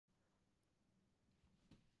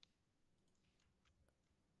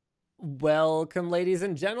Welcome, ladies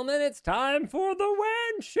and gentlemen. It's time for the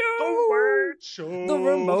WAN Show. The WAN Show. The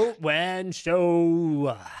remote WAN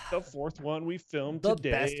Show. The fourth one we filmed the today.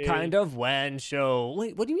 The best kind of WAN show.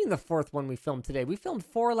 Wait, what do you mean the fourth one we filmed today? We filmed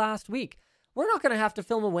 4 last week. We're not going to have to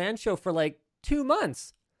film a WAN show for like 2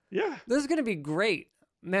 months. Yeah. This is going to be great.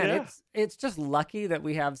 Man, Yeah. it's just lucky that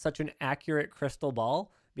we have such an accurate crystal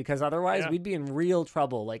ball, because otherwise we'd be in real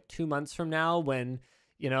trouble like 2 months from now when,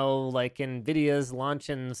 you know, like NVIDIA's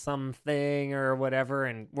launching something or whatever,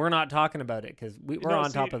 and we're not talking about it because we're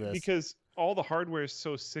on top of this. Because all the hardware is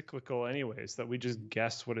so cyclical anyways that we just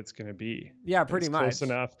guess what it's going to be. Yeah, pretty much. Close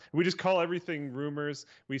enough. We just call everything rumors.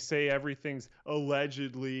 We say everything's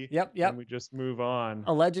allegedly. Yep. And we just move on.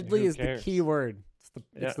 Allegedly is the key word.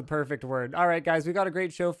 It's the perfect word. All right, guys, we got a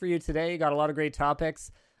great show for you today. Got a lot of great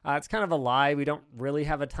topics. It's kind of a lie. We don't really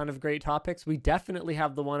have a ton of great topics. We definitely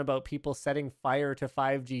have the one about people setting fire to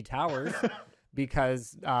 5G towers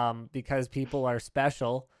because people are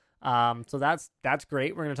special. So that's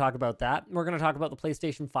great. We're going to talk about that. We're going to talk about the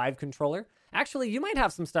PlayStation 5 controller. Actually, you might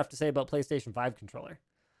have some stuff to say about PlayStation 5 controller.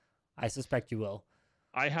 I suspect you will.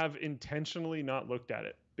 I have intentionally not looked at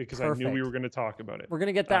it because I knew we were going to talk about it. We're going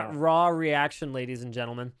to get that raw reaction, ladies and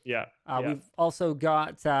gentlemen. Yeah. We've also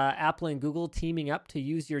got Apple and Google teaming up to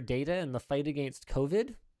use your data in the fight against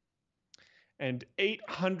COVID. And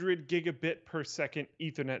 800 gigabit per second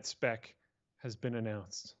Ethernet spec has been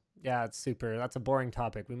announced. Yeah, it's super. That's a boring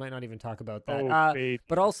topic. We might not even talk about that. Oh,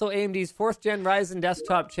 but also AMD's 4th gen Ryzen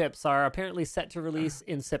desktop chips are apparently set to release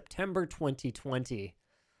in September 2020.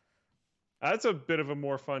 That's a bit of a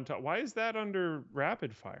more fun topic. Why is that under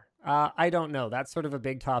rapid fire? I don't know. That's sort of a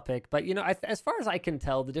big topic. But, you know, as far as I can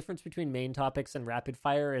tell, the difference between main topics and rapid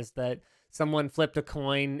fire is that someone flipped a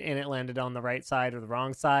coin and it landed on the right side or the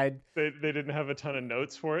wrong side. They didn't have a ton of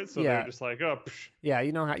notes for it, so they're just like, oh, psh. Yeah,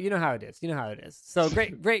 you know how it is. You know how it is. So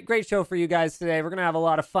great show for you guys today. We're going to have a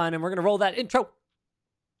lot of fun, and we're going to roll that intro.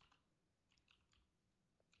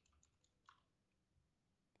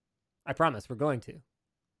 I promise we're going to.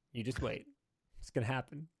 You just wait. It's going to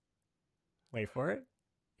happen. Wait for it.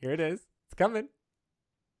 Here it is. It's coming.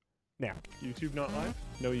 Now. YouTube not live?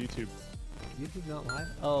 No YouTube. YouTube not live?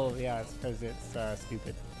 Oh, yeah, it's because it's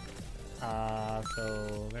stupid.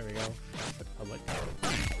 So there we go. That's public.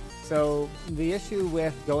 So the issue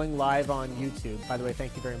with going live on YouTube, by the way,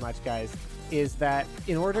 thank you very much, guys, is that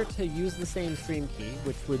in order to use the same stream key,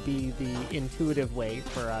 which would be the intuitive way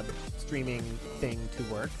for a streaming thing to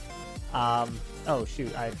work, oh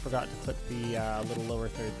shoot, I forgot to put the little lower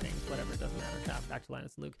third thing. Whatever, it doesn't matter. Back to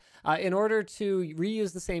Linus and Luke. In order to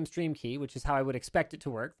reuse the same stream key, which is how I would expect it to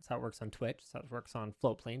work, that's how it works on Twitch, that's how it works on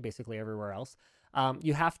Floatplane, basically everywhere else,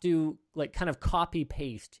 you have to like kind of copy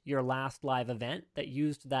paste your last live event that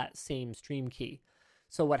used that same stream key.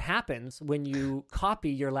 So what happens when you copy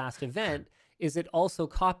your last event is it also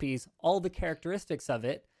copies all the characteristics of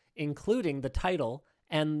it, including the title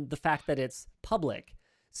and the fact that it's public.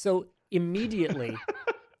 So immediately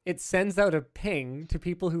it sends out a ping to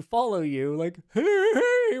people who follow you like,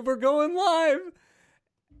 hey, we're going live.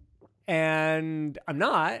 And I'm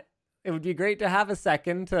not. It would be great to have a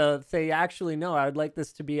second to say, actually, no, I would like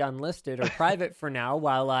this to be unlisted or private for now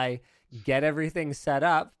while I get everything set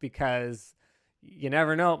up, because you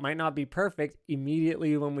never know. It might not be perfect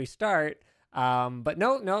immediately when we start. But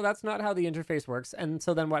no, that's not how the interface works. And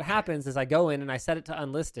so then what happens is I go in and I set it to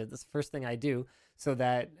unlisted. That's the first thing I do, so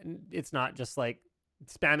that it's not just like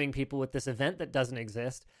spamming people with this event that doesn't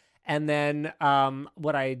exist. And then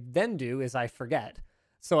what I then do is I forget.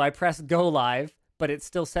 So I press go live, but it's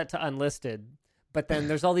still set to unlisted. But then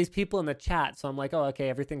there's all these people in the chat. So I'm like, oh, okay,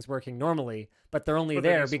 everything's working normally. But they're only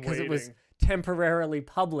there because it was temporarily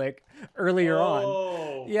public earlier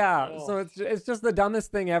on. Yeah, so it's just the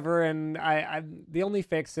dumbest thing ever. And I the only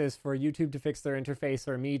fix is for YouTube to fix their interface,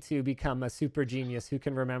 or me to become a super genius who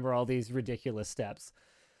can remember all these ridiculous steps.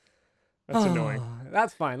 That's annoying.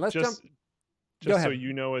 That's fine. Let's jump. Just so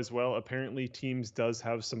you know as well, apparently Teams does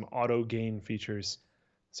have some auto gain features.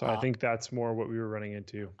 So I think that's more what we were running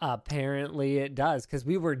into. Apparently it does, because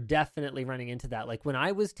we were definitely running into that. Like when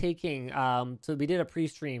I was taking, so we did a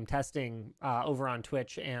pre-stream testing over on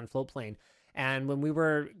Twitch and Floatplane. And when we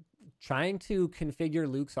were trying to configure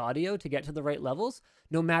Luke's audio to get to the right levels,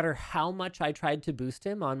 no matter how much I tried to boost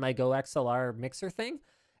him on my Go XLR mixer thing,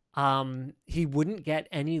 he wouldn't get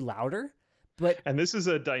any louder. And this is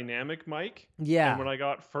a dynamic mic. Yeah. And when I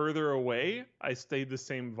got further away, I stayed the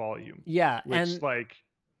same volume. Yeah. Which and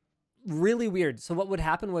really weird. So what would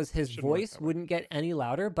happen was his voice wouldn't get any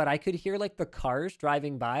louder, but I could hear like the cars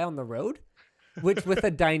driving by on the road, which with a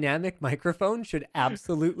dynamic microphone should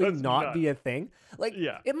absolutely not be a thing. Like,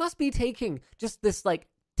 it must be taking just this like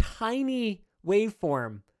tiny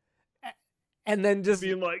waveform and then just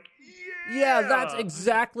being like, yeah, that's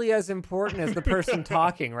exactly as important as the person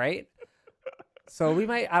talking, right? So we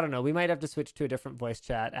might have to switch to a different voice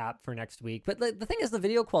chat app for next week. But the thing is, the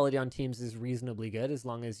video quality on Teams is reasonably good as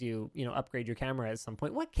long as you upgrade your camera at some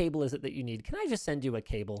point. What cable is it that you need? Can I just send you a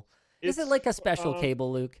cable? Is it like a special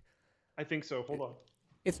cable, Luke? I think so. Hold on.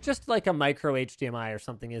 It's just like a micro HDMI or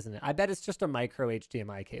something, isn't it? I bet it's just a micro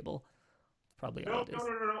HDMI cable. Probably all it is.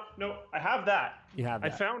 No. I have that. You have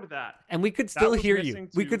that. I found that. And we could still hear you. Too,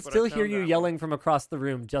 we could still hear you yelling from across the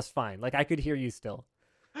room just fine. Like I could hear you still.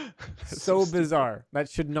 So bizarre. That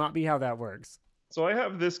should not be how that works. So I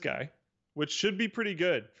have this guy, which should be pretty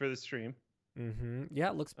good for the stream. Mm-hmm.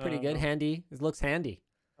 Yeah, it looks pretty good. Handy. It looks handy.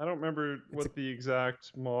 I don't remember what the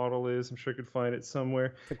exact model is. I'm sure I could find it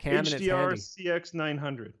somewhere. It's a cam HDR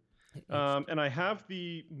CX900. And I have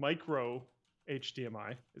the micro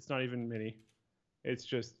HDMI. It's not even mini. It's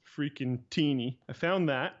just freaking teeny. I found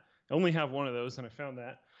that. I only have one of those, and I found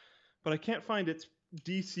that. But I can't find its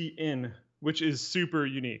DC in, which is super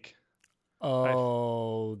unique.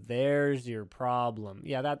 Oh, there's your problem.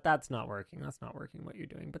 Yeah, that's not working. That's not working what you're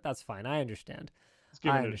doing, but that's fine. I understand.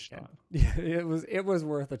 I understand. Yeah, it was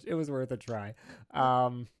worth it. It was worth a try.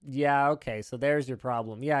 Yeah, okay. So there's your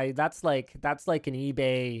problem. Yeah, that's like an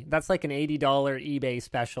eBay. That's like an $80 eBay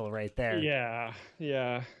special right there.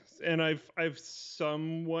 Yeah. And I've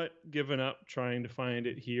somewhat given up trying to find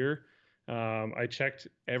it here. I checked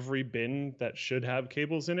every bin that should have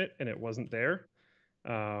cables in it, and it wasn't there.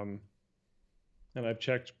 And I've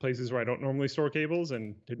checked places where I don't normally store cables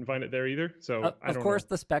and didn't find it there either. So of course,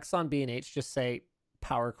 the specs on B&H just say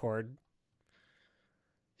power cord.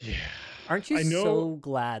 Yeah. Aren't you so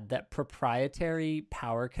glad that proprietary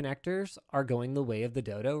power connectors are going the way of the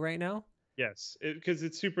Dodo right now? Yes, because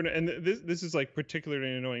it's super. And this is like particularly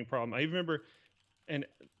an annoying problem. I remember, and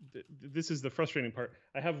this is the frustrating part.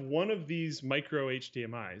 I have one of these micro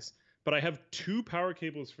HDMIs, but I have two power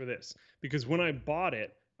cables for this because when I bought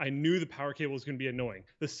it, I knew the power cable was going to be annoying.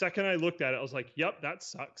 The second I looked at it, I was like, yep, that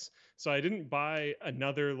sucks. So I didn't buy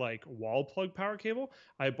another like wall plug power cable.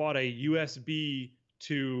 I bought a USB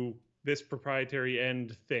to this proprietary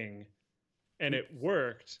end thing, and it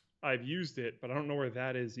worked. I've used it, but I don't know where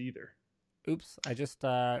that is either. Oops, I just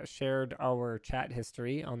shared our chat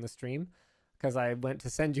history on the stream because I went to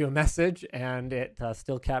send you a message and it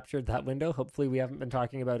still captured that window. Hopefully we haven't been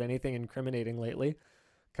talking about anything incriminating lately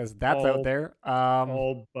because that's out there.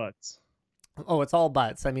 All butts. Oh, it's all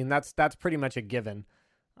butts. I mean, that's pretty much a given.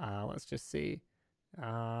 Let's just see.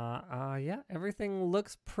 Yeah, everything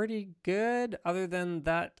looks pretty good other than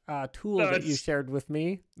that tool that you shared with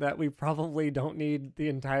me that we probably don't need the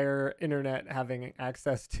entire internet having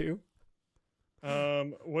access to.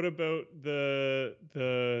 What about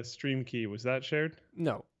the stream key? Was that shared?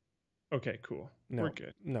 No. Okay, cool. No, we're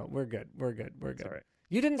good. No, we're good. We're good. All right.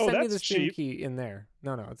 You didn't send me the stream cheap. key in there.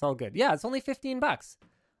 No, it's all good. Yeah, it's only $15.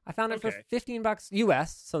 I found it for $15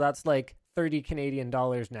 US, so that's like 30 Canadian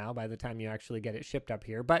dollars now by the time you actually get it shipped up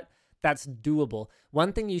here, but that's doable.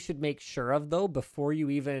 One thing you should make sure of though before you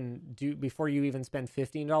even spend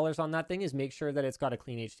 $15 on that thing is make sure that it's got a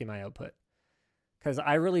clean HDMI output. Because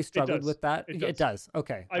I really struggled with that. It does.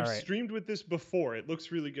 Okay. I've streamed with this before. It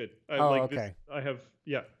looks really good. Okay. I have,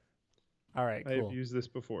 yeah. All right, cool. I have used this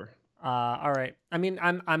before. All right. I mean,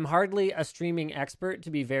 I'm hardly a streaming expert,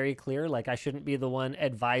 to be very clear. Like, I shouldn't be the one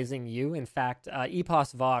advising you. In fact,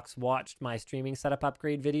 Epos Vox watched my streaming setup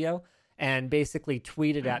upgrade video and basically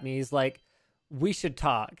tweeted at me. He's like, we should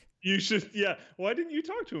talk. You should, yeah. Why didn't you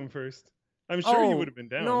talk to him first? I'm sure he would have been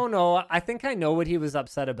down. No. I think I know what he was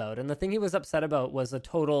upset about. And the thing he was upset about was a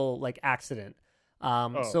total, like, accident.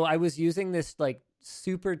 So I was using this, like,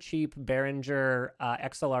 super cheap Behringer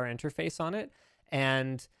XLR interface on it.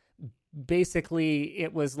 And basically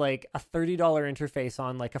it was like a $30 interface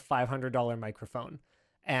on like a $500 microphone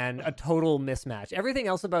and a total mismatch. Everything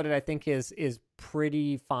else about it I think is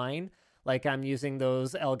pretty fine. Like I'm using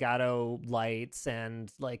those Elgato lights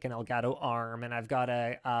and like an Elgato arm, and I've got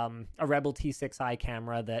a Rebel T6i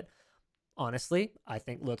camera that honestly I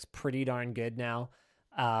think looks pretty darn good now.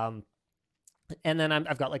 And then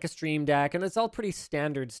I've got like a Stream Deck, and it's all pretty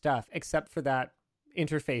standard stuff except for that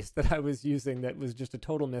interface that I was using that was just a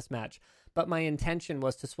total mismatch. But my intention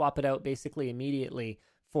was to swap it out basically immediately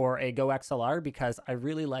for a Go XLR because I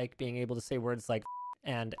really like being able to say words like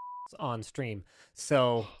and on stream.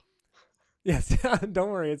 So yes,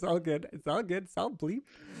 don't worry, it's all good. It's all good. It's all bleep.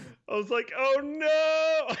 I was like, oh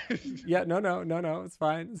no. Yeah, no, it's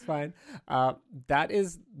fine. It's fine. That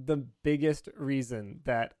is the biggest reason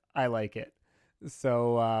that I like it.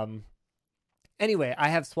 So Anyway, I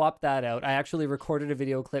have swapped that out. I actually recorded a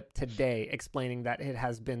video clip today explaining that it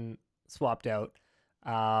has been swapped out.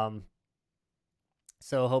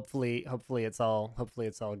 So hopefully it's all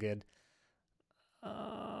good.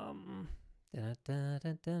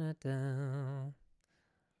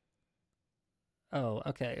 Oh,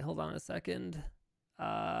 okay. Hold on a second. Oh,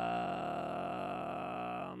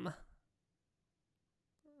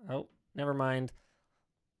 never mind.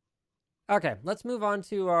 Okay, let's move on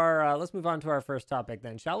to our first topic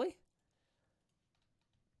then, shall we?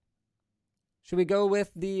 Should we go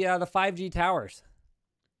with the 5G towers?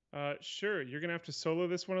 Sure. You're gonna have to solo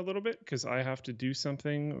this one a little bit because I have to do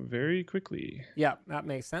something very quickly. Yeah, that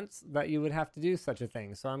makes sense that you would have to do such a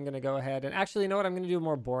thing. So I'm gonna go ahead and actually, you know what? I'm gonna do a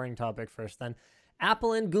more boring topic first. Then,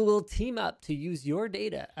 Apple and Google team up to use your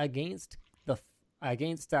data against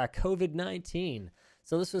COVID-19.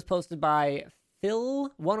 So this was posted by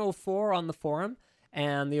Phil104 on the forum,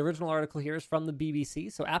 and the original article here is from the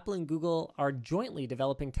BBC. So Apple and Google are jointly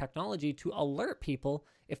developing technology to alert people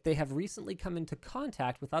if they have recently come into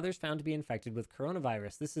contact with others found to be infected with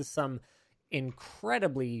coronavirus. This is some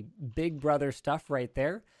incredibly big brother stuff right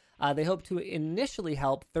there. They hope to initially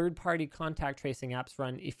help third-party contact tracing apps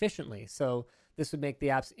run efficiently. So this would make the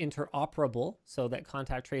apps interoperable so that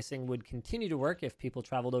contact tracing would continue to work if people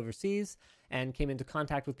traveled overseas and came into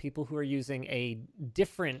contact with people who are using a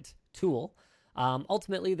different tool.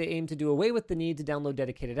 Ultimately, they aim to do away with the need to download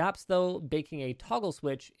dedicated apps, though, baking a toggle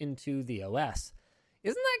switch into the OS.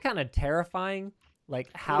 Isn't that kind of terrifying? Like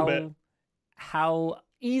how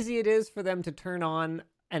easy it is for them to turn on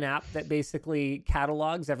an app that basically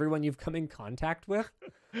catalogs everyone you've come in contact with?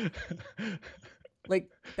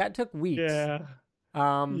 Like, that took weeks. Yeah.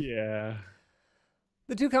 The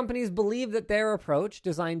two companies believe that their approach,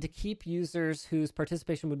 designed to keep users whose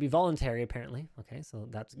participation would be voluntary, apparently, okay, so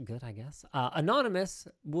that's good, I guess, anonymous,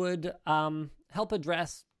 would help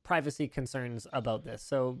address privacy concerns about this.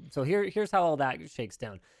 So here's how all that shakes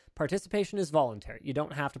down. Participation is voluntary. You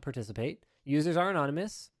don't have to participate. Users are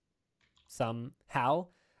anonymous somehow.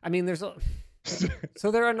 I mean, so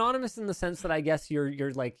they're anonymous in the sense that I guess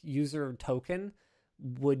your like user token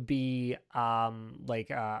would be like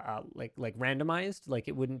randomized, like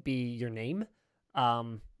it wouldn't be your name,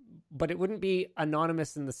 but it wouldn't be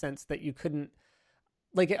anonymous in the sense that you couldn't,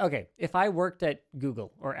 like, okay, if I worked at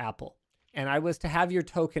Google or Apple and I was to have your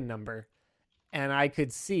token number and I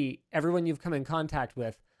could see everyone you've come in contact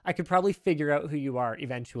with, I could probably figure out who you are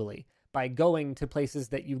eventually by going to places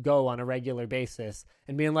that you go on a regular basis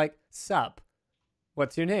and being like, sup,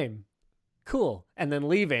 what's your name? Cool. And then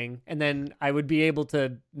leaving, and then I would be able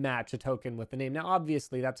to match a token with the name. Now,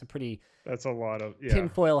 obviously, that's a lot of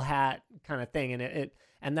tinfoil hat kind of thing,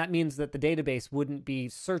 and that means that the database wouldn't be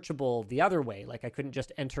searchable the other way. Like, I couldn't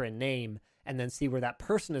just enter a name and then see where that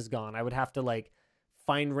person is gone. I would have to like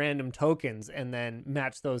find random tokens and then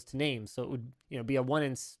match those to names. So it would, be a 1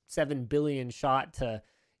 in 7 billion shot to,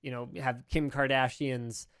 have Kim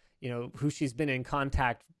Kardashian's, who she's been in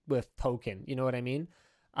contact with token. You know what I mean?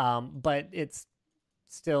 But it's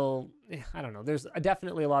still, I don't know. There's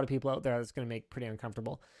definitely a lot of people out there that's going to make pretty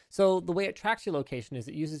uncomfortable. So the way it tracks your location is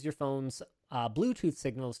it uses your phone's Bluetooth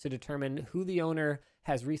signals to determine who the owner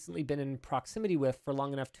has recently been in proximity with for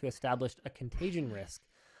long enough to establish a contagion risk.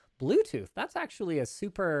 Bluetooth, that's actually a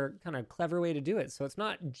super kind of clever way to do it. So it's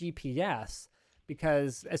not GPS,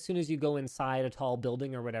 because as soon as you go inside a tall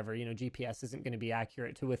building or whatever, GPS isn't going to be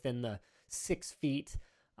accurate to within the 6 feet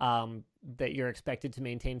that you're expected to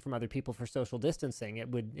maintain from other people for social distancing. It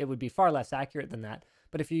would be far less accurate than that.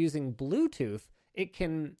 But if you're using Bluetooth, it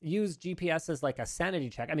can use GPS as like a sanity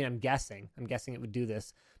check. I mean, I'm guessing it would do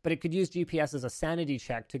this, but it could use GPS as a sanity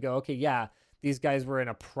check to go, okay, yeah, these guys were in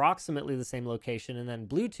approximately the same location, and then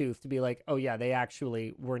Bluetooth to be like, oh yeah, they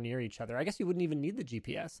actually were near each other. I guess you wouldn't even need the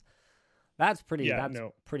GPS. That's pretty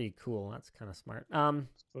cool. That's kind of smart.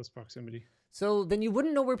 Close proximity. So then you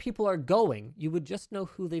wouldn't know where people are going. You would just know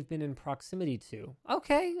who they've been in proximity to.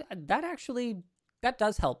 Okay, that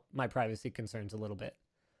does help my privacy concerns a little bit.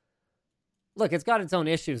 Look, it's got its own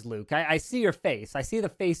issues, Luke. I see your face. I see the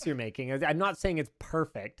face you're making. I'm not saying it's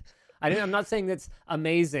perfect. I'm not saying it's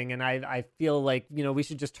amazing, and I feel like, we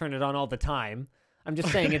should just turn it on all the time. I'm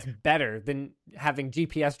just saying it's better than having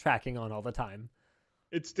GPS tracking on all the time.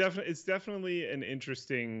 It's definitely an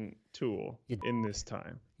interesting tool in this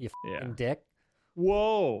time. You dick.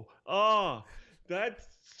 Whoa. Oh, that's...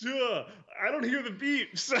 I don't hear the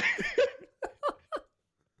beeps.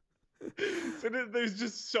 So there's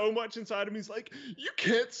just so much inside of me. He's like, you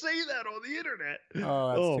can't say that on the internet. Oh,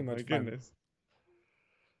 that's too much fun. Goodness.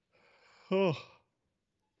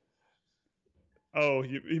 Oh,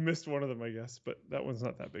 he missed one of them, I guess, but that one's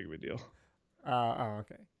not that big of a deal.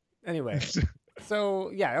 Okay. Anyway,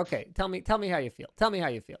 so yeah, okay. Tell me how you feel. Tell me how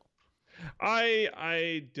you feel.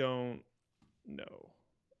 I don't know.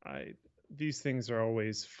 I These things are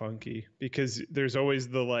always funky because there's always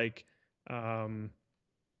the like I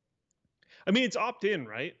mean it's opt in,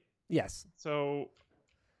 right? Yes. So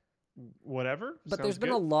whatever, But there's sounds been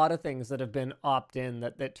a good. lot of things that have been opt in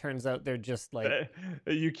that turns out they're just like,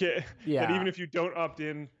 That you can't that yeah, even if you don't opt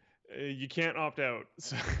in, you can't opt out.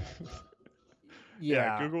 So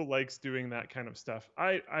yeah, yeah. Google likes doing that kind of stuff.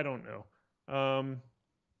 I don't know.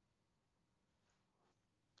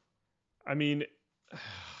 I mean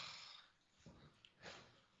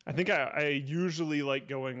I think I usually like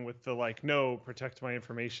going with the like no protect my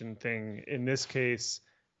information thing. In this case,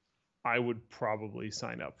 I would probably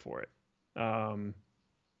sign up for it.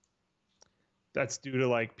 That's due to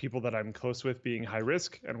like people that I'm close with being high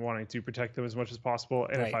risk and wanting to protect them as much as possible.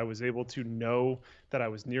 And if Right. I was able to know that I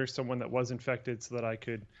was near someone that was infected so that I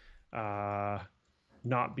could uh,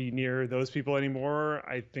 not be near those people anymore,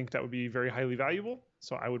 I think that would be very highly valuable.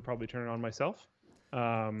 So I would probably turn it on myself.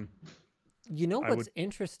 Um, You know I what's would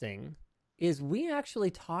interesting is we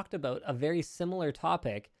actually talked about a very similar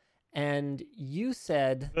topic, and you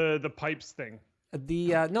said the pipes thing. the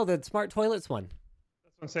no, the smart toilets one.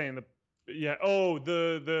 That's what I'm saying. Yeah. Oh,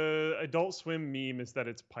 the Adult Swim meme is that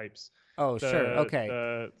it's pipes. Oh, sure. Okay.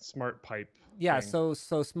 The smart pipe Yeah, thing.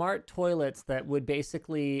 so smart toilets that would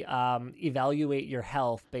basically evaluate your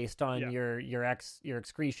health based on Yeah. your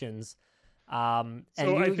excretions. And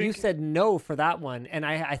So I you think said no for that one, and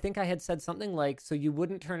I think I had said something like, so you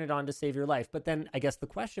wouldn't turn it on to save your life. But then I guess the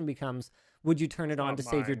question becomes, would you turn it it's on not to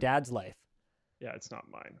save your mine. dad's life? Yeah, it's not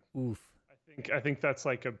mine. Oof. I think that's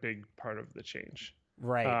like a big part of the change.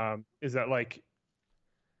 Right. Is that like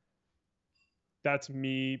that's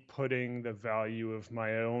me putting the value of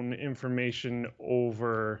my own information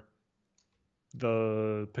over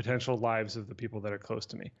the potential lives of the people that are close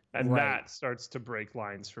to me. And Right. that starts to break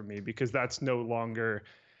lines for me because that's no longer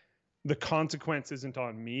the consequence isn't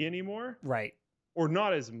on me anymore Right. or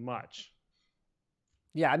not as much.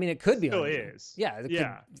 Yeah. I mean, it It could be still on you. is. Yeah.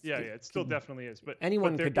 It still definitely is. But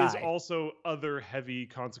Anyone there could is die. also other heavy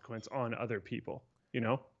consequence on other people, you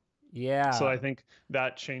know? So Yeah. I think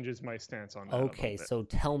that changes my stance on that a little Okay, bit. so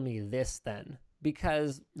tell me this then,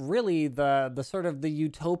 because really the sort of the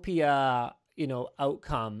utopia,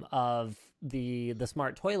 outcome of the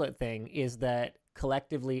smart toilet thing is that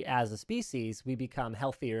collectively as a species we become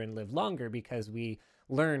healthier and live longer because we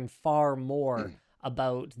learn far more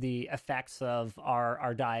about the effects of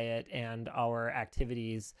our diet and our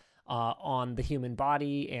activities on the human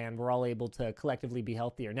body, and we're all able to collectively be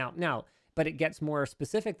healthier. Now, but it gets more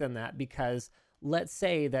specific than that because let's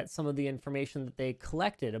say that some of the information that they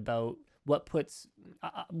collected about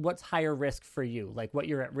what's higher risk for you, like what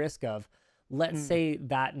you're at risk of, let's say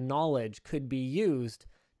that knowledge could be used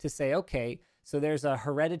to say, okay, so there's a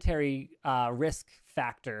hereditary risk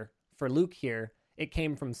factor for Luke here. It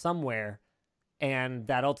came from somewhere, and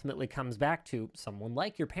that ultimately comes back to someone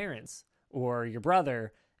like your parents or your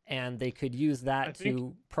brother, and they could use I that think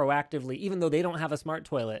to proactively, even though they don't have a smart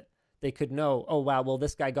toilet, they could know, oh wow, well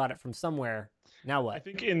this guy got it from somewhere. Now I what?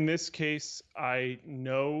 think in this case, I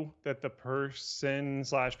know that the person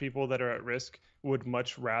slash people that are at risk would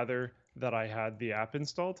much rather that I had the app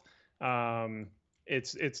installed.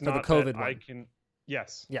 It's For the not that COVID I one. can.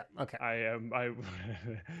 Yes, Yeah. Okay. I am.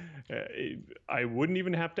 I wouldn't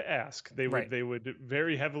even have to ask. Right. They would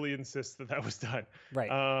very heavily insist that that was done.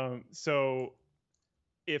 Right. So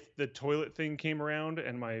if the toilet thing came around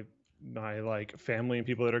and my like family and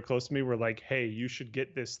people that are close to me were like, "Hey, you should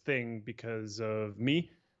get this thing because of me,"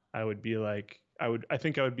 I would be like, I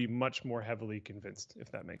think I would be much more heavily convinced if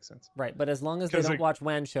that makes sense. Right. But as long as they Because don't like, watch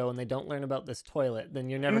WAN show and they don't learn about this toilet, then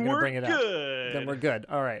you're never and going to we're bring it up. Then we're good. good.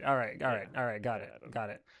 All right. All right. All Yeah, right. All right. Got yeah, it. I don't know. Got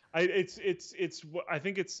it. I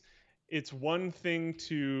think it's one thing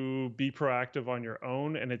to be proactive on your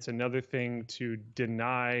own, and it's another thing to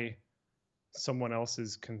deny someone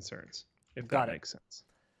else's concerns, if Got that it. makes sense.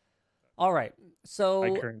 All right. My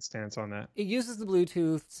So current stance on that. it uses the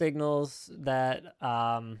Bluetooth signals that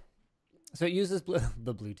so it uses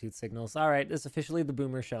the Bluetooth signals. All right, it's officially the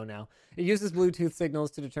Boomer Show now. It uses Bluetooth signals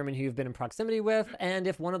to determine who you've been in proximity with, and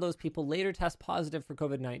if one of those people later tests positive for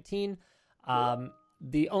COVID-19,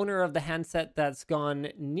 the owner of the handset that's gone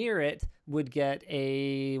near it would get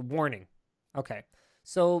a warning. Okay.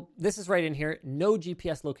 So this is right in here. No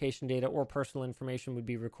GPS location data or personal information would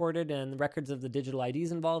be recorded, and the records of the digital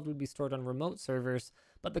IDs involved would be stored on remote servers,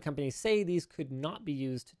 but the companies say these could not be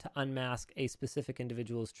used to unmask a specific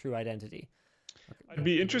individual's true identity. Okay, I'd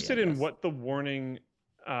be agree, I interested in guess. what the warning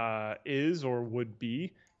is or would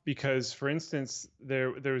be because, for instance,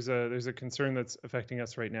 there's a concern that's affecting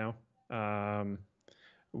us right now. I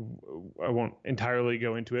won't entirely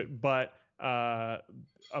go into it, but a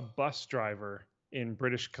bus driver in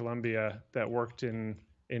British Columbia that worked in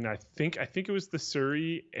I think it was the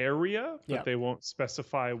Surrey area, Yeah. but they won't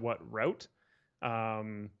specify what route,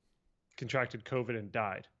 um, contracted COVID and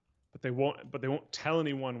died. But they won't tell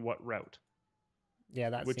anyone what route,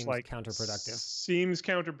 Yeah, that which seems like counterproductive. seems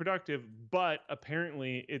counterproductive, but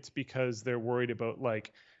apparently it's because they're worried about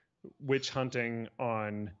like witch hunting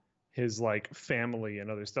on his like family and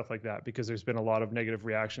other stuff like that, because there's been a lot of negative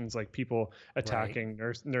reactions, like people Right. attacking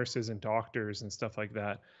nurses and doctors and stuff like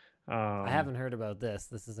that. I haven't heard about this.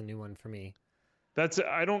 This is a new one for me. That's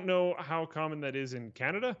I don't know how common that is in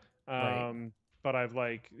Canada. Right. But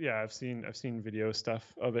I've seen video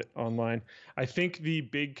stuff of it online. I think the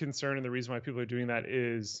big concern and the reason why people are doing that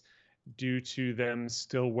is due to them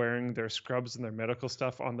still wearing their scrubs and their medical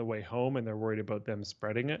stuff on the way home, and they're worried about them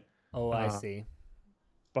spreading it. Oh, I Uh, see.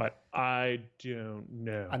 but I don't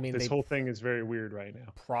know. I mean, This they whole thing is very weird right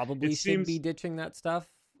now. probably It should be seems, ditching that stuff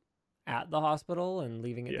at the hospital and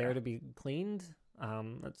leaving it there yeah, to be cleaned.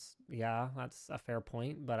 That's a fair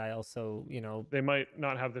point. But I also, they might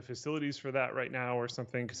not have the facilities for that right now or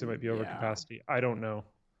something, because it might be yeah. overcapacity. I don't know.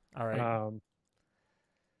 All right. Um,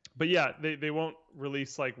 but yeah, they won't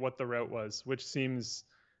release like what the route was, which seems,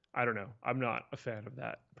 I don't know. I'm not a fan of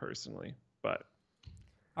that personally, but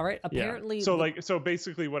All right. yeah. Apparently, So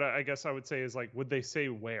basically, what I guess I would say is like, would they say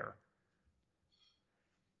where,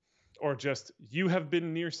 or just you have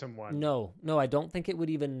been near someone? no, I don't think it would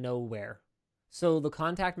even know where. So the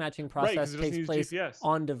contact matching Right, process because it doesn't takes use place GPS.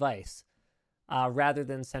 on device rather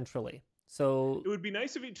than centrally. So It would be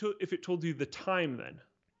nice if it told you the time then.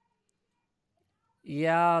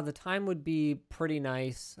 yeah, the time would be pretty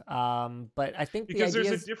nice. But I think the Because idea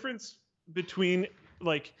there's a is difference between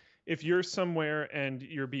like if you're somewhere and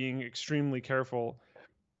you're being extremely careful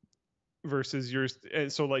versus yours,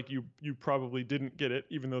 and so like you probably didn't get it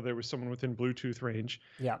even though there was someone within Bluetooth range,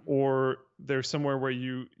 yeah. or there's somewhere where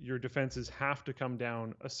your defenses have to come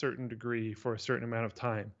down a certain degree for a certain amount of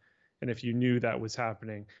time. And if you knew that was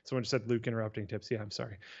happening, someone just said Luke interrupting tips. Yeah, I'm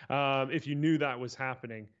sorry. If you knew that was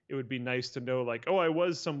happening, it would be nice to know like, oh, I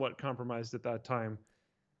was somewhat compromised at that time.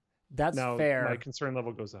 That's Now my fair. concern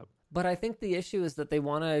level goes up. But I think the issue is that they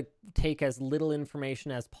want to take as little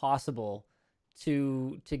information as possible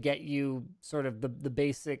to get you sort of the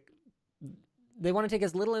basic. They want to take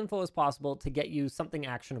as little info as possible to get you something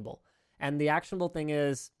actionable. And the actionable thing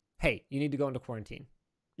is, hey, you need to go into quarantine.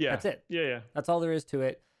 Yeah. That's it. Yeah. That's all there is to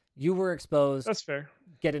it. You were exposed. That's fair.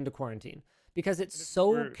 Get into quarantine. Because it's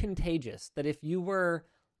so contagious that if you were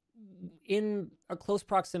in a close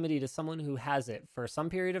proximity to someone who has it for some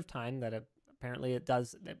period of time, that apparently it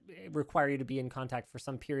does require you to be in contact for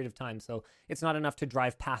some period of time. So it's not enough to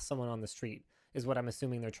drive past someone on the street, is what I'm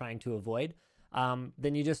assuming they're trying to avoid.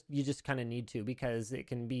 Then you just kind of need to, because it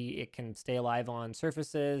can stay alive on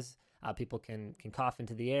surfaces. People can cough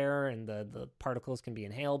into the air, and the particles can be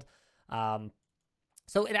inhaled.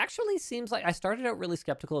 So it actually seems like, I started out really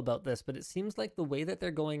skeptical about this, but it seems like the way that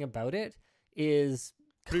they're going about it is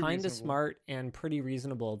kind of smart and pretty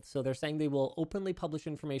reasonable. So they're saying they will openly publish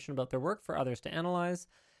information about their work for others to analyze.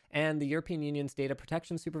 And the European Union's data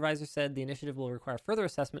protection supervisor said the initiative will require further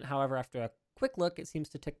assessment. However, after a quick look, it seems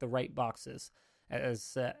to tick the right boxes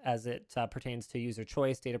as it pertains to user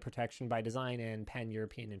choice, data protection by design, and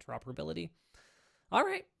pan-European interoperability. All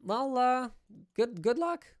right. Well, good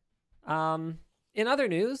luck. In other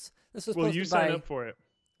news, this was posted by... Will you sign up for it?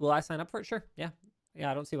 Will I sign up for it? Sure. Yeah.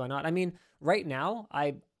 I don't see why not. I mean, right now,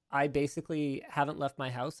 I basically haven't left my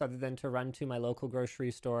house other than to run to my local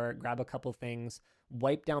grocery store, grab a couple things,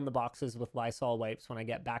 wipe down the boxes with Lysol wipes when I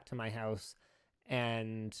get back to my house,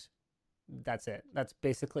 and that's it. That's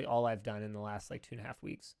basically all I've done in the last like 2.5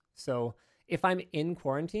 weeks. So if I'm in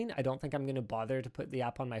quarantine, I don't think I'm going to bother to put the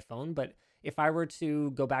app on my phone. But if I were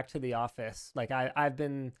to go back to the office, like I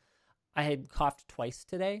had coughed twice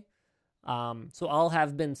today. So I'll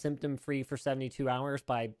have been symptom free for 72 hours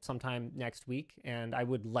by sometime next week. And I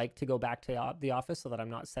would like to go back to the office so that I'm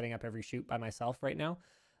not setting up every shoot by myself right now,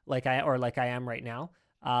 like I am right now.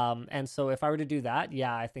 And so if I were to do that,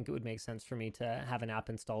 yeah, I think it would make sense for me to have an app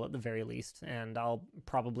installed at the very least. And I'll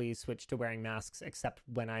probably switch to wearing masks, except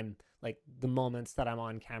when I'm like the moments that I'm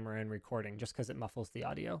on camera and recording, just because it muffles the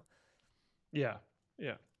audio. Yeah.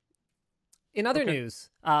 Yeah. In other news,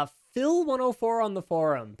 Phil104 on the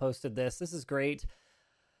forum posted this. This is great.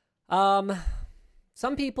 Some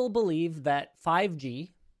people believe that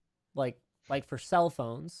 5G, like for cell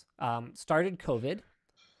phones, started COVID,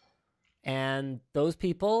 And those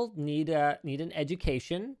people need an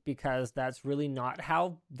education, because that's really not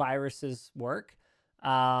how viruses work.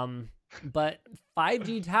 But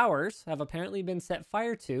 5G towers have apparently been set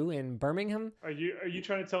fire to in Birmingham. Are you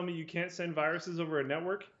trying to tell me you can't send viruses over a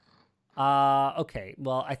network? Okay.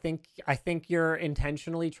 Well, I think you're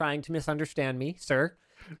intentionally trying to misunderstand me, sir.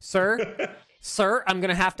 Sir, I'm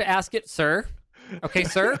gonna have to ask it, sir. Okay,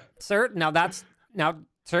 sir. Sir,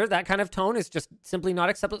 that kind of tone is just simply not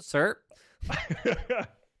acceptable, sir.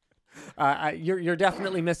 You're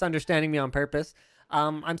definitely misunderstanding me on purpose.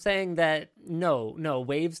 I'm saying that no,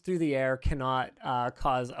 waves through the air cannot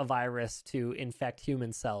cause a virus to infect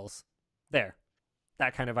human cells. There,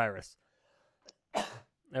 that kind of virus.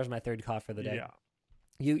 There's my third cough for the day. Yeah.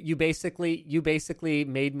 You basically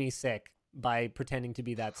made me sick by pretending to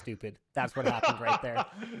be that stupid. That's what happened right there.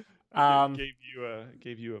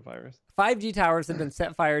 Gave you a virus. 5G towers have been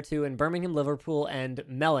set fire to in Birmingham, Liverpool, and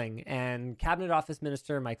Melling. And Cabinet Office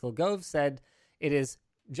Minister Michael Gove said it is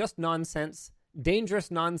just nonsense, dangerous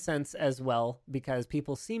nonsense as well, because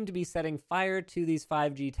people seem to be setting fire to these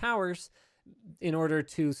 5G towers in order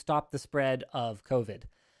to stop the spread of COVID.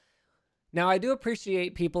 Now, I do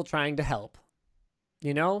appreciate people trying to help.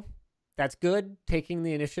 You know, that's good. Taking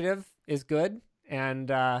the initiative is good. And,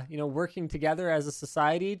 working together as a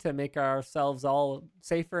society to make ourselves all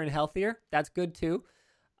safer and healthier, that's good too.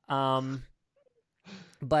 But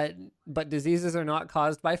diseases are not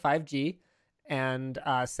caused by 5G, and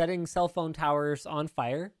setting cell phone towers on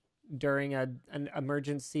fire during an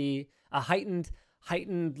emergency, a heightened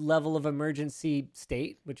level of emergency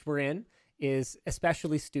state, which we're in, is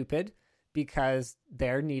especially stupid, because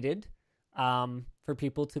they're needed for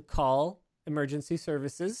people to call emergency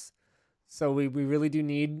services. So we really do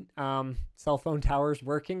need cell phone towers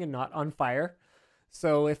working and not on fire.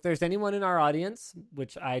 So if there's anyone in our audience,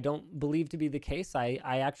 which I don't believe to be the case, I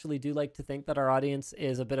actually do like to think that our audience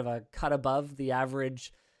is a bit of a cut above the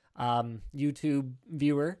average YouTube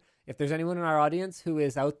viewer. If there's anyone in our audience who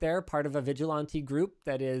is out there, part of a vigilante group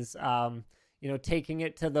that is, taking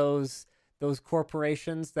it to those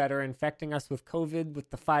corporations that are infecting us with COVID with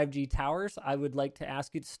the 5G towers, I would like to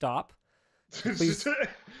ask you to stop. Please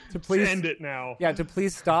end it now. Yeah, to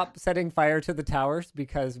please stop setting fire to the towers,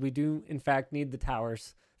 because we do in fact need the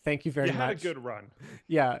towers. Thank you very much. You had a good run.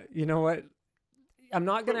 Yeah, you know what? I'm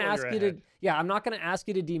not going to ask you to. Yeah, I'm not going to ask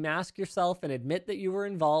you to demask yourself and admit that you were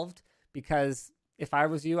involved, because if I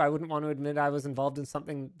was you, I wouldn't want to admit I was involved in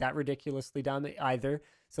something that ridiculously dumb either.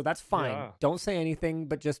 So that's fine. Yeah. Don't say anything,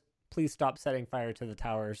 but just please stop setting fire to the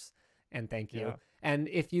towers, and thank you. Yeah. And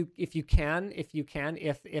if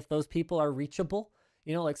those people are reachable,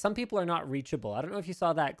 like some people are not reachable. I don't know if you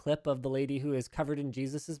saw that clip of the lady who is covered in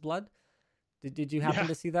Jesus's blood. Did you happen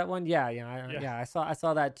to see that one? Yeah. I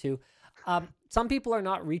saw that too. Some people are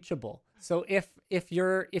not reachable. So if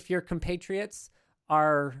your compatriots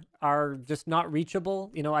are just not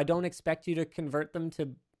reachable, I don't expect you to convert them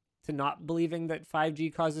to not believing that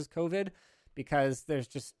 5G causes COVID, because there's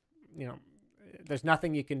just, there's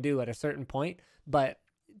nothing you can do at a certain point. But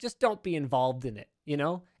just don't be involved in it,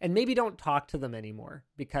 and maybe don't talk to them anymore,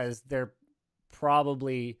 because they're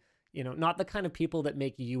probably, not the kind of people that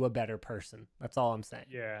make you a better person. That's all I'm saying.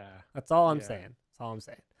 Yeah. That's all I'm saying.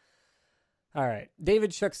 All right.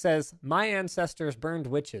 David Shook says, my ancestors burned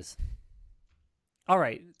witches. All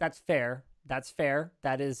right. That's fair.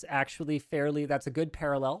 That is actually that's a good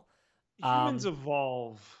parallel. Humans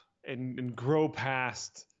evolve and grow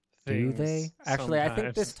past things. Do they? Actually, sometimes. I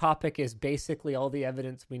think this topic is basically all the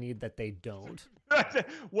evidence we need that they don't.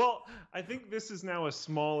 Well, I think this is now a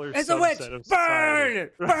smaller it's subset a witch! Of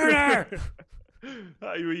society. Burn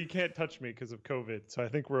her! You can't touch me because of COVID, so I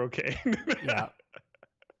think we're okay. Yeah.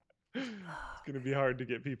 It's going to be hard to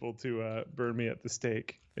get people to burn me at the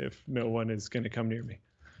stake if no one is going to come near me.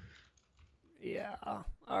 Yeah.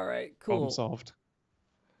 All right, cool. Problem solved.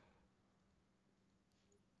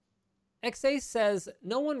 XA says,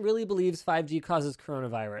 no one really believes 5G causes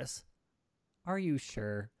coronavirus. Are you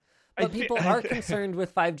sure? But people are concerned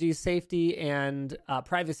with 5G's safety and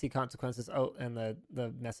privacy consequences. Oh, and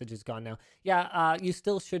the message is gone now. Yeah, you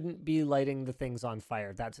still shouldn't be lighting the things on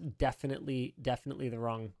fire. That's definitely the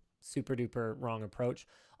wrong, super duper wrong approach.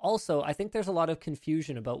 Also, I think there's a lot of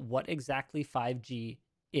confusion about what exactly 5G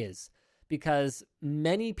is. Because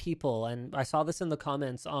many people, and I saw this in the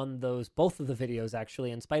comments on both of the videos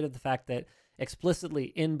actually, in spite of the fact that explicitly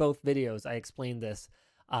in both videos I explained this,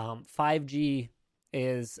 5G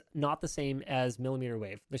is not the same as millimeter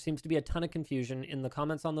wave. There seems to be a ton of confusion in the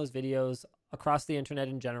comments on those videos across the internet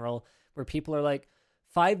in general, where people are like,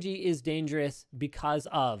 5G is dangerous because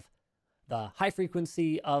of the high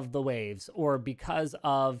frequency of the waves, or because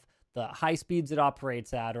of the high speeds it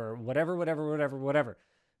operates at, or whatever.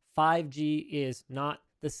 5G is not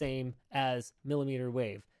the same as millimeter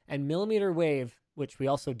wave. And millimeter wave, which we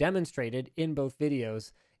also demonstrated in both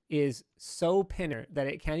videos, is so pinner that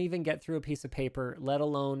it can't even get through a piece of paper, let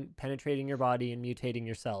alone penetrating your body and mutating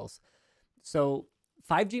your cells. So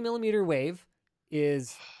 5G millimeter wave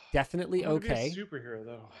is definitely okay. Be a superhero,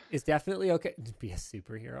 though. Is definitely okay. Be a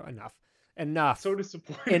superhero. Enough. So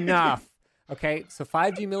disappointing. Enough. Okay, so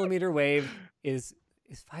 5G millimeter wave is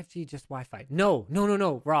 5G just Wi-Fi? No,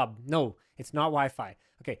 Rob. No, it's not Wi-Fi.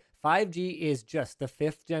 Okay, 5G is just the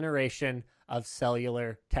 5th generation of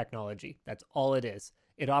cellular technology. That's all it is.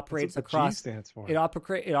 It operates across. G stands for.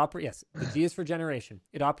 Yes, the G is for generation.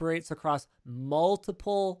 It operates across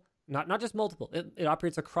multiple, not just multiple. It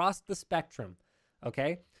operates across the spectrum.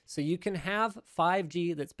 Okay, so you can have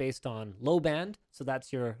 5G that's based on low band, so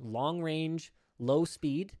that's your long range, low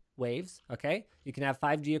speed waves. Okay, you can have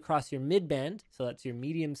 5G across your mid band, so that's your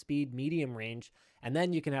medium speed, medium range, and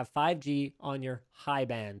then you can have 5G on your high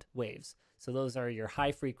band waves. So those are your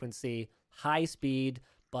high frequency, high speed,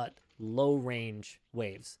 but low range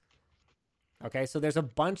waves. Okay, so there's a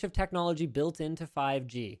bunch of technology built into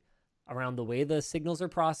 5G around the way the signals are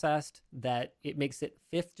processed that it makes it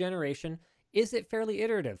 5th generation. Is it fairly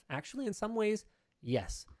iterative? Actually, in some ways,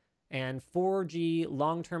 yes. And 4G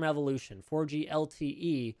long-term evolution, 4G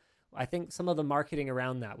LTE, I think some of the marketing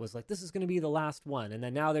around that was like, this is going to be the last one. And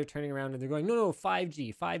then now they're turning around and they're going, no,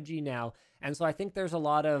 5G now. And so I think there's a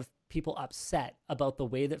lot of people upset about the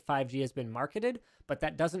way that 5G has been marketed, but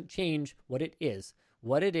that doesn't change what it is.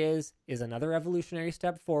 What it is another evolutionary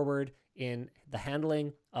step forward in the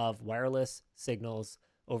handling of wireless signals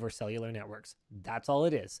over cellular networks. That's all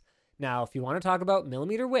it is. Now, if you want to talk about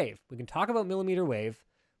millimeter wave, we can talk about millimeter wave,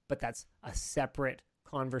 but that's a separate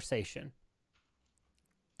conversation.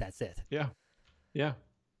 That's it. Yeah.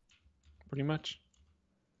 Pretty much.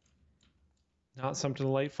 Not something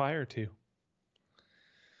to light fire to.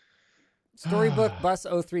 Storybook Bus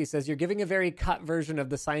 03 says you're giving a very cut version of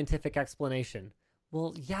the scientific explanation.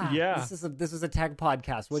 Well, yeah. This is a tech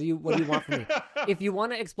podcast. What do you want from me? If you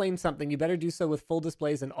want to explain something, you better do so with full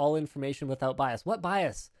displays and all information without bias. What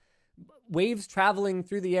bias? Waves traveling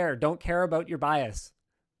through the air don't care about your bias.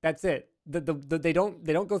 That's it. They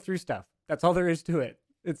don't go through stuff. That's all there is to it.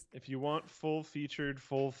 If you want full-featured,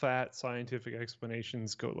 full-fat scientific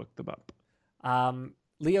explanations, go look them up.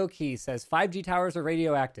 Leo Key says 5G towers are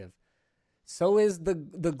radioactive. So is the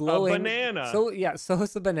glowing... A banana. So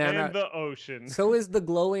is the banana. And the ocean. So is the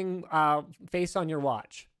glowing face on your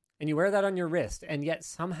watch. And you wear that on your wrist. And yet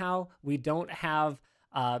somehow we don't have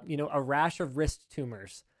a rash of wrist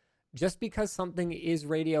tumors. Just because something is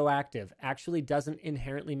radioactive actually doesn't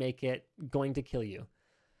inherently make it going to kill you.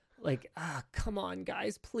 Like, come on,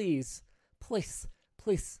 guys, please.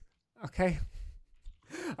 Okay.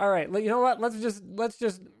 All right. You know what? Let's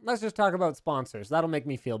just talk about sponsors. That'll make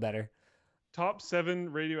me feel better. Top 7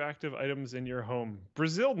 radioactive items in your home: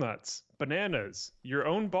 Brazil nuts, bananas, your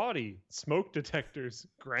own body, smoke detectors,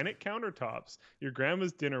 granite countertops, your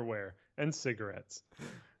grandma's dinnerware, and cigarettes.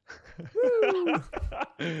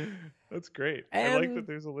 That's great. And I like that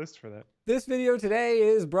there's a list for that. This video today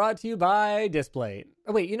is brought to you by Displate.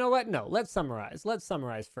 Oh, wait, you know what? No, let's summarize. Let's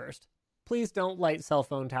summarize first. Please don't light cell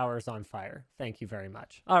phone towers on fire. Thank you very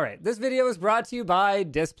much. All right, this video is brought to you by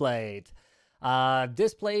Displate.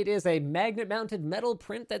 Displate is a magnet-mounted metal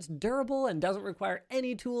print that's durable and doesn't require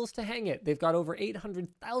any tools to hang it. They've got over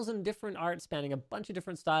 800,000 different art spanning a bunch of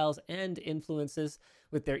different styles and influences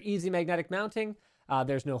with their easy magnetic mounting.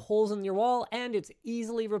 There's no holes in your wall, and it's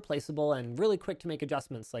easily replaceable and really quick to make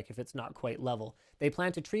adjustments, like if it's not quite level. They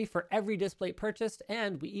plant a tree for every Displate purchased,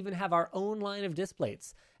 and we even have our own line of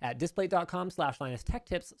Displates at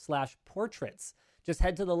displate.com/LinusTechTips/portraits. Just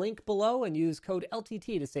head to the link below and use code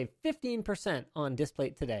LTT to save 15% on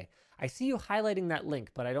Displate today. I see you highlighting that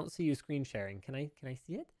link, but I don't see you screen sharing. Can I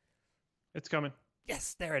see it? It's coming.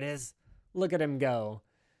 Yes, there it is. Look at him go.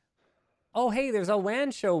 Oh, hey, there's a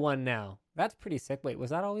WAN show one now. That's pretty sick. Wait,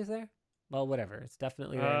 was that always there? Well, whatever. It's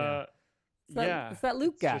definitely there now. It's that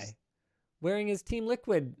Luke guy wearing his Team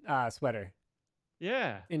Liquid sweater.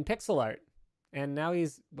 Yeah. In pixel art. And now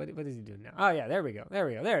he's... What is he doing now? Oh, yeah, there we go. There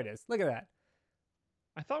it is. Look at that.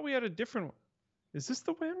 I thought we had a different one. Is this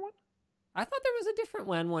the WAN one? I thought there was a different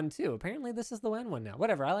WAN one, too. Apparently, this is the WAN one now.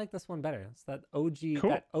 Whatever. I like this one better. It's that OG...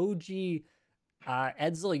 Cool. That OG...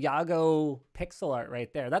 Edsel Yago pixel art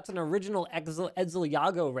right there. That's an original Edsel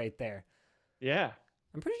Yago right there. Yeah.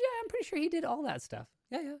 I'm pretty sure he did all that stuff.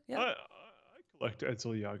 Yeah. I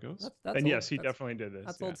Etzeliagos. That's And old. yes, he definitely did this.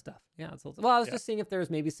 That's old stuff. Yeah, that's old. Well, I was just seeing if there was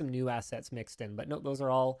maybe some new assets mixed in, but no, those are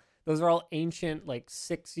all ancient, like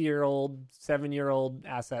 6-year-old, 7-year-old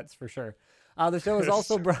assets for sure. The show is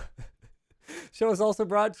also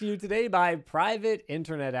brought to you today by Private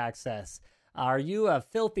Internet Access. Are you a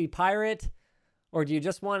filthy pirate? Or do you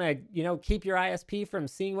just want to, keep your ISP from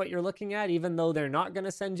seeing what you're looking at, even though they're not going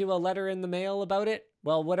to send you a letter in the mail about it?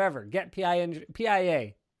 Well, whatever. Get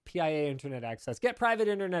PIA Internet Access. Get Private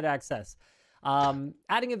Internet Access.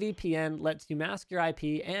 Adding a VPN lets you mask your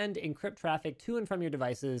IP and encrypt traffic to and from your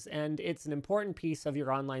devices, and it's an important piece of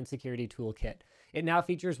your online security toolkit. It now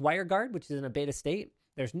features WireGuard, which is in a beta state.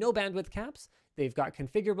 There's no bandwidth caps. They've got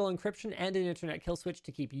configurable encryption and an internet kill switch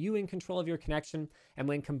to keep you in control of your connection. And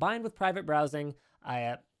when combined with private browsing,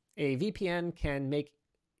 a VPN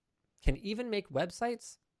can even make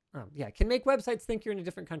websites. Can make websites think you're in a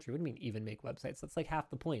different country. What do you mean even make websites? That's like half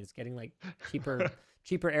the point. It's getting like cheaper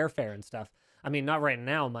airfare and stuff. I mean, not right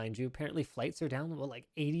now, mind you. Apparently flights are down, like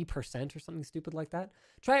 80% or something stupid like that.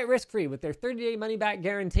 Try it risk-free with their 30-day money-back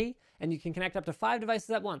guarantee, and you can connect up to 5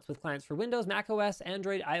 devices at once with clients for Windows, Mac OS,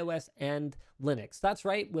 Android, iOS, and Linux. That's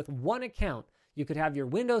right, with one account, you could have your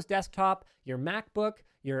Windows desktop, your MacBook,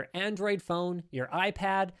 your Android phone, your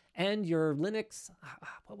iPad, and your Linux,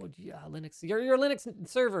 your Linux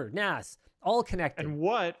server, NAS, all connected. And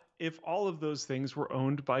what if all of those things were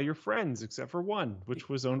owned by your friends, except for one, which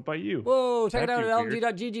was owned by you? Whoa, check it out at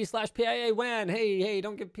lmg.gg/PIA WAN. Hey,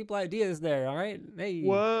 don't give people ideas there, all right? Hey.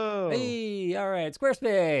 Whoa. Hey, all right.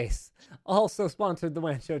 Squarespace also sponsored the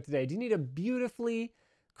WAN show today. Do you need a beautifully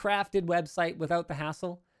crafted website without the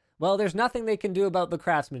hassle? Well, there's nothing they can do about the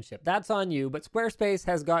craftsmanship. That's on you, but Squarespace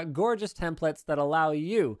has got gorgeous templates that allow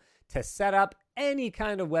you to set up any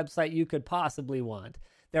kind of website you could possibly want.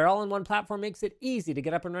 Their all-in-one platform makes it easy to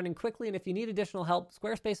get up and running quickly, and if you need additional help,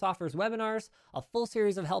 Squarespace offers webinars, a full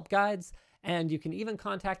series of help guides, and you can even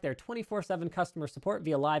contact their 24/7 customer support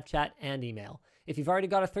via live chat and email. If you've already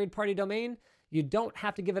got a third-party domain, you don't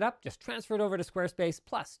have to give it up. Just transfer it over to Squarespace.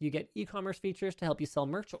 Plus, you get e-commerce features to help you sell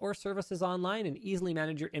merch or services online and easily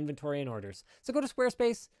manage your inventory and orders. So go to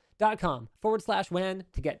squarespace.com/WAN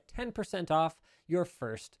to get 10% off your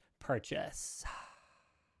first purchase.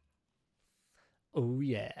 Oh,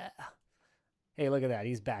 yeah. Hey, look at that.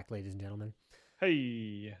 He's back, ladies and gentlemen.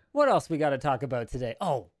 Hey. What else we got to talk about today?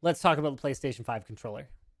 Oh, let's talk about the PlayStation 5 controller.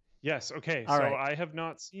 Yes, okay. All so right. I have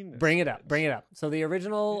not seen this. Bring it up. So the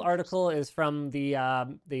original article is from the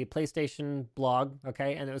PlayStation blog,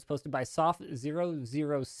 okay? And it was posted by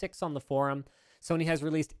Soft006 on the forum. Sony has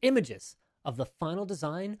released images of the final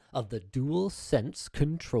design of the DualSense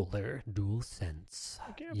controller. DualSense.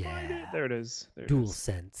 I can't find it. There it is.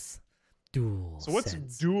 DualSense. So what's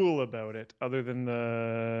dual about it other than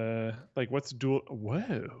the what's dual?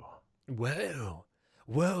 Whoa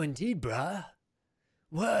indeed, bruh.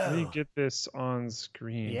 Whoa. Let me get this on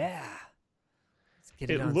screen. Yeah.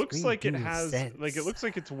 It looks like it has it looks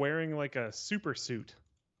like it's wearing like a super suit.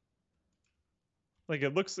 Like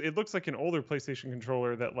it looks like an older PlayStation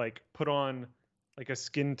controller that put on like a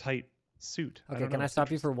skin tight suit. Okay, can I stop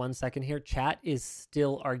you for 1 second here? Chat is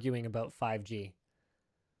still arguing about 5G.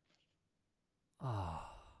 Oh.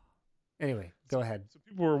 Anyway, go ahead. So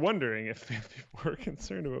people were wondering if people were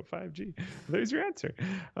concerned about 5G. There's your answer.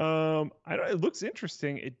 It looks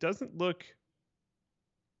interesting. It doesn't look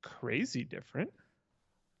crazy different.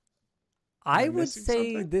 I would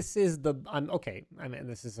say this is okay. I mean,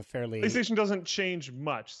 this is a fairly... PlayStation doesn't change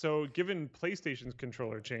much. So given PlayStation's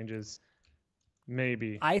controller changes,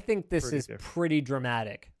 maybe. I think this is pretty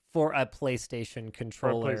dramatic for a PlayStation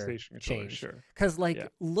controller change. Sure. Because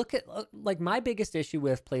look at my biggest issue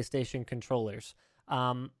with PlayStation controllers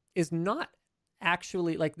is not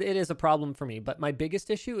actually it is a problem for me, but my biggest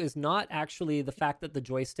issue is not actually the fact that the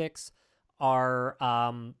joysticks are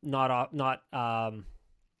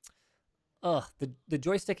the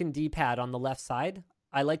joystick and D-pad on the left side.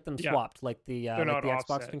 I like them swapped, like the Xbox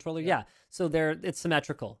offset. controller. Yeah. So it's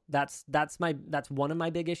symmetrical. That's one of my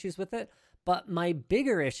big issues with it. But my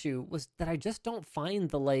bigger issue was that I just don't find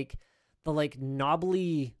the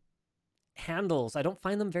knobbly handles. I don't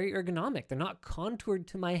find them very ergonomic. They're not contoured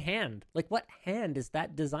to my hand. What hand is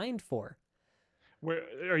that designed for? Where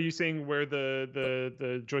are you saying where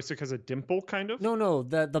the joystick has a dimple kind of? No,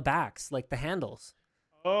 the backs, the handles.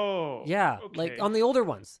 Oh. Yeah, okay. on the older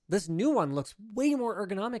ones. This new one looks way more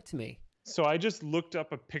ergonomic to me. So I just looked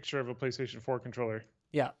up a picture of a PlayStation 4 controller.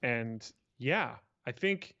 Yeah. And yeah, I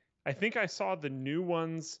think I saw the new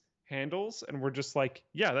one's handles and we're just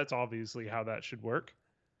that's obviously how that should work.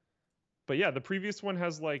 But yeah, the previous one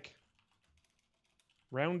has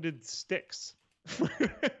rounded sticks.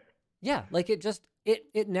 Yeah, like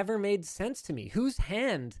it never made sense to me. Whose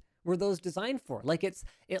hand were those designed for? Like it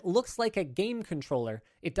looks like a game controller.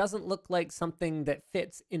 It doesn't look like something that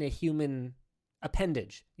fits in a human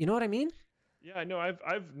appendage. You know what I mean? Yeah, no,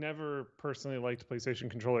 I've never personally liked PlayStation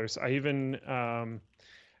controllers. I even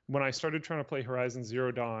when I started trying to play Horizon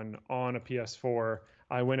Zero Dawn on a PS4,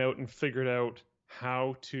 I went out and figured out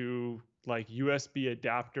how to like USB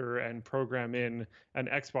adapter and program in an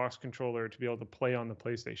Xbox controller to be able to play on the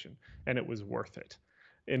PlayStation, and it was worth it,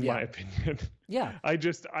 in Yeah. my opinion. Yeah.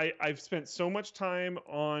 I've spent so much time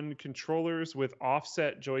on controllers with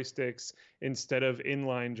offset joysticks instead of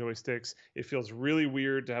inline joysticks. It feels really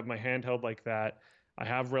weird to have my hand held like that. I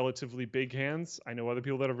have relatively big hands. I know other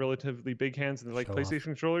people that have relatively big hands and they like Show PlayStation off.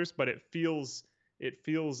 controllers, but it feels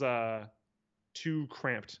too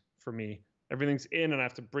cramped for me. Everything's in, and I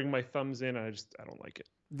have to bring my thumbs in, and I don't like it.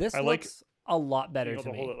 This I like looks a lot being better able to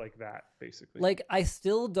to hold me. it like that, basically. Like I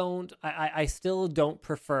still don't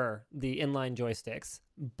prefer the inline joysticks,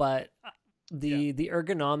 but the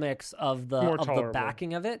ergonomics of the More of the tolerable.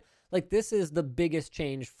 backing of it, like this is the biggest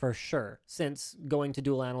change for sure since going to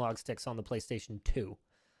dual analog sticks on the PlayStation 2.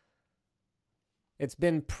 It's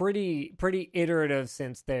been pretty iterative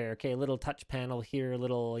since there. Okay, little touch panel here,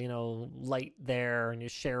 little, light there, and your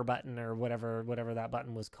share button or whatever that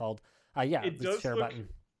button was called. Yeah, It the does share look button.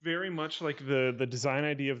 very much like the design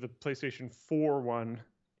idea of the PlayStation 4 one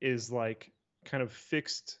is like kind of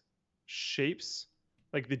fixed shapes.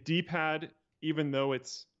 Like the D-pad, even though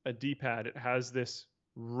it's a D-pad, it has this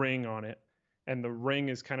ring on it, and the ring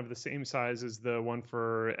is kind of the same size as the one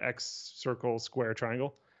for X, circle, square,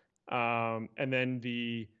 triangle. And then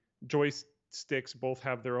the joysticks both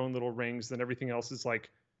have their own little rings. Then everything else is like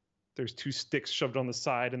there's two sticks shoved on the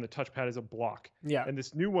side, and the touchpad is a block. Yeah. And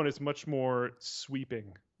this new one is much more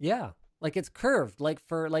sweeping. Yeah. Like it's curved, like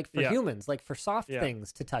for Yeah. humans, like for soft Yeah.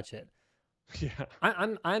 things to touch it. Yeah.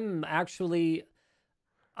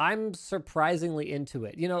 I'm surprisingly into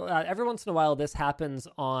it. Every once in a while this happens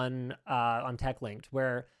on TechLinked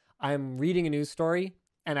where I'm reading a news story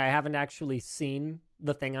and I haven't actually seen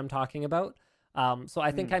the thing I'm talking about. So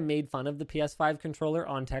I think I made fun of the PS5 controller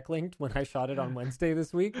on TechLinked when I shot it on Wednesday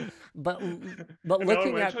this week. But And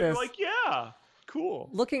looking now at you're this, like, yeah, cool.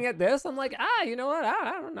 looking at this, I'm like, you know what?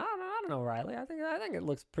 I don't know, Riley. I think it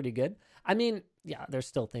looks pretty good. I mean, yeah, there's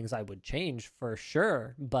still things I would change for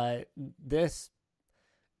sure, but this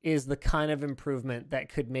is the kind of improvement that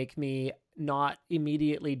could make me not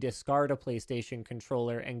immediately discard a PlayStation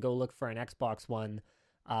controller and go look for an Xbox One.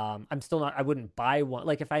 I wouldn't buy one.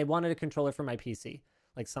 Like if I wanted a controller for my PC,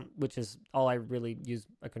 which is all I really use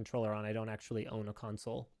a controller on. I don't actually own a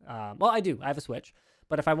console. Well, I do. I have a Switch,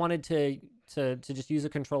 but if I wanted to just use a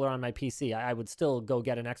controller on my PC, I would still go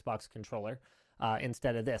get an Xbox controller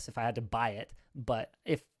instead of this if I had to buy it. But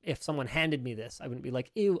if someone handed me this, I wouldn't be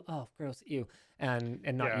like, ew, oh, gross, ew, and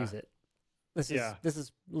not use it. This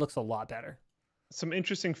is looks a lot better. Some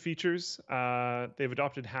interesting features. They've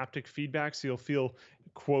adopted haptic feedback, so you'll feel,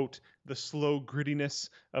 quote, the slow grittiness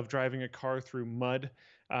of driving a car through mud.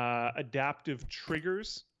 Adaptive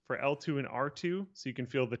triggers for L2 and R2, so you can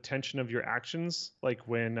feel the tension of your actions, like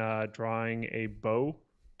when drawing a bow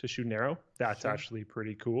to shoot an arrow. That's actually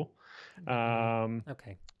pretty cool.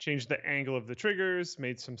 Okay. Changed the angle of the triggers,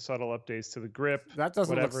 made some subtle updates to the grip. That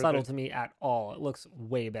doesn't look subtle to me at all. It looks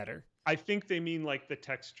way better. I think they mean like the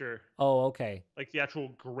texture. Oh, okay. Like the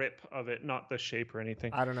actual grip of it, not the shape or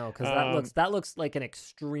anything. I don't know, because that looks like an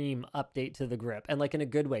extreme update to the grip, and like in a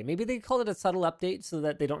good way. Maybe they called it a subtle update so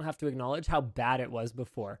that they don't have to acknowledge how bad it was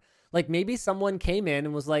before. Like maybe someone came in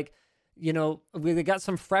and was like, we got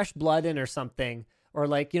some fresh blood in or something. Or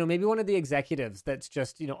like, maybe one of the executives that's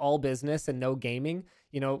just, all business and no gaming,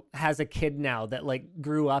 has a kid now that like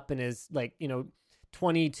grew up and is like,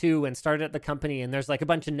 22 and started at the company, and there's like a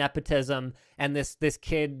bunch of nepotism, and this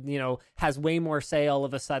kid has way more say all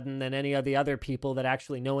of a sudden than any of the other people that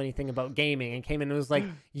actually know anything about gaming, and came in and was like,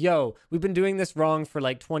 yo, we've been doing this wrong for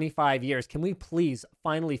like 25 years, can we please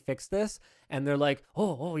finally fix this? And they're like,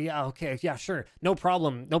 oh yeah, okay, yeah, sure, no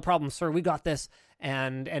problem sir, we got this.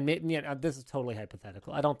 And this is totally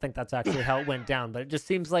hypothetical. I don't think that's actually how it went down, but it just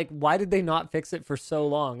seems like, why did they not fix it for so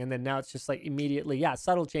long? And then now it's just like immediately,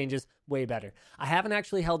 subtle changes, way better. I haven't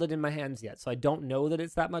actually held it in my hands yet, so I don't know that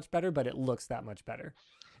it's that much better, but it looks that much better.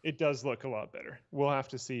 It does look a lot better. We'll have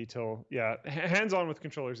to see till, hands-on with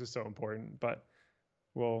controllers is so important, but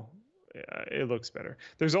it looks better.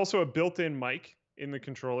 There's also a built-in mic in the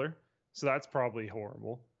controller, so that's probably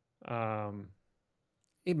horrible.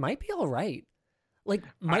 It might be all right. Like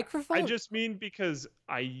microphone. I just mean because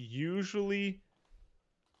I usually,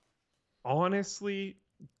 honestly,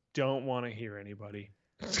 don't want to hear anybody.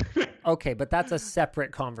 Okay, but that's a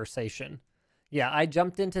separate conversation. Yeah, I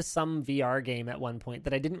jumped into some VR game at one point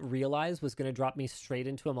that I didn't realize was going to drop me straight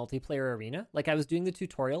into a multiplayer arena. Like I was doing the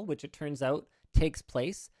tutorial, which it turns out takes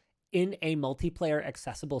place in a multiplayer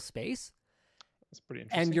accessible space. That's pretty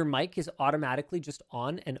interesting. And your mic is automatically just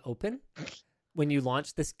on and open when you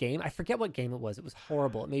launch this game. I forget what game it was. It was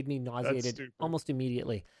horrible. It made me nauseated almost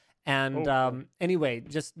immediately. And anyway,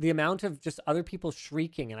 just the amount of just other people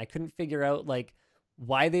shrieking, and I couldn't figure out like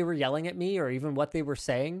why they were yelling at me or even what they were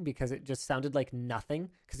saying, because it just sounded like nothing,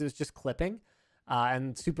 because it was just clipping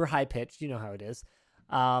and super high pitched. You know how it is.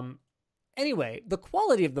 Anyway, the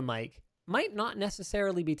quality of the mic might not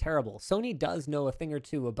necessarily be terrible. Sony does know a thing or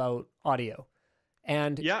two about audio.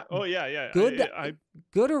 And good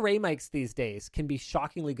array mics these days can be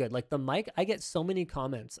shockingly good. Like the mic, I get so many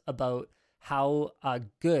comments about how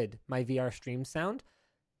good my VR streams sound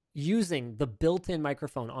using the built-in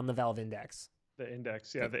microphone on the Valve Index. The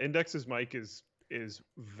Index, the Index's mic is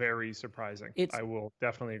very surprising. I will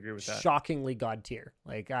definitely agree with that. Shockingly god tier.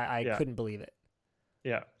 Like I couldn't believe it.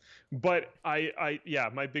 Yeah. But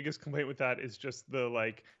my biggest complaint with that is just the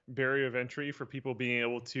like barrier of entry for people being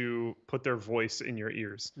able to put their voice in your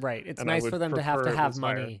ears. Right. It's nice for them to have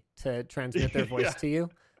money to transmit their voice to you,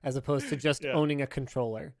 as opposed to just owning a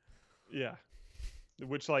controller. Yeah.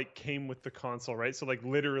 Which like came with the console, right? So like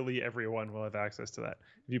literally everyone will have access to that.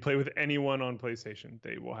 If you play with anyone on PlayStation,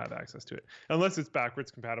 they will have access to it. Unless it's backwards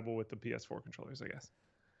compatible with the PS4 controllers, I guess.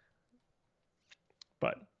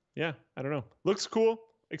 But yeah, I don't know. Looks cool.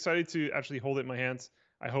 Excited to actually hold it in my hands.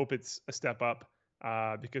 I hope it's a step up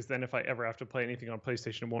because then if I ever have to play anything on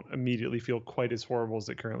PlayStation, it won't immediately feel quite as horrible as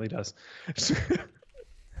it currently does.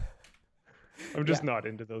 I'm just not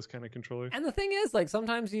into those kind of controllers. And the thing is, like,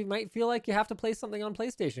 sometimes you might feel like you have to play something on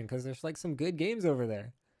PlayStation because there's like some good games over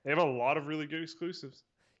there. They have a lot of really good exclusives.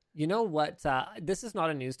 You know what? This is not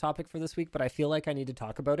a news topic for this week, but I feel like I need to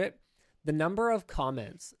talk about it. The number of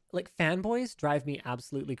comments, like fanboys drive me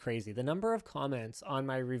absolutely crazy. The number of comments on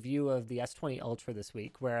my review of the S20 Ultra this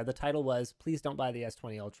week, where the title was, "Please don't buy the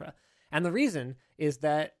S20 Ultra." And the reason is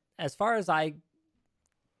that, as far as I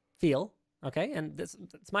feel, okay, and it's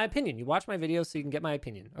my opinion. You watch my videos so you can get my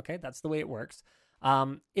opinion, okay? That's the way it works.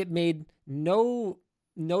 It made no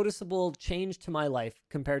noticeable change to my life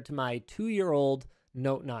compared to my 2-year-old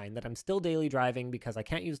Note 9 that I'm still daily driving because I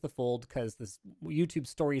can't use the Fold because this YouTube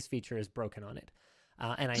Stories feature is broken on it.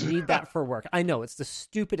 And I need that for work. I know, it's the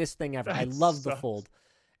stupidest thing ever. I love the Fold.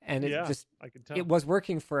 And it it was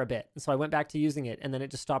working for a bit. And so I went back to using it, and then it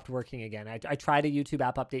just stopped working again. I tried a YouTube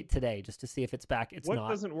app update today just to see if it's back. It's not. What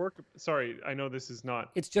doesn't work? Sorry, I know this is not.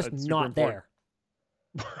 It's just not there.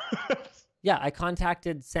 Yeah, I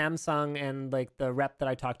contacted Samsung, and like the rep that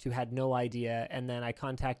I talked to had no idea. And then I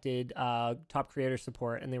contacted Top Creator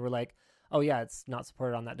Support, and they were like, "Oh yeah, it's not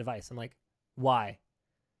supported on that device." I'm like, "Why?"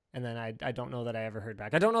 And then I don't know that I ever heard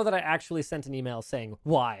back. I don't know that I actually sent an email saying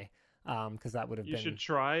why, because that would have been should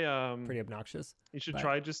try pretty obnoxious. You should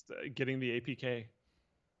try just getting the APK.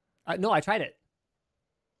 No, I tried it.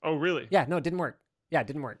 Oh really? Yeah, no, it didn't work. Yeah, it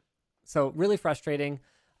didn't work. So really frustrating.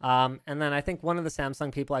 And then I think one of the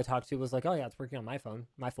Samsung people I talked to was like, "Oh yeah, it's working on my phone,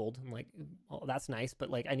 my Fold." I'm like, "Oh, that's nice, but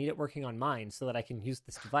like I need it working on mine so that I can use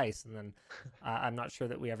this device." And then I'm not sure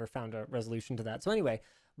that we ever found a resolution to that. So anyway,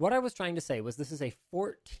 what I was trying to say was this is a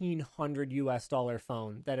 $1,400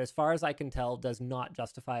 phone that, as far as I can tell, does not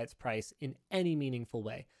justify its price in any meaningful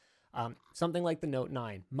way. Something like the Note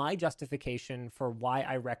 9, my justification for why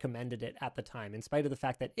I recommended it at the time, in spite of the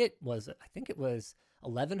fact that it was, I think it was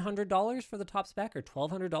 $1,100 for the top spec or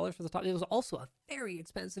 $1,200 for the top. It was also a very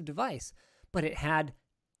expensive device, but it had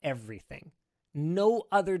everything. No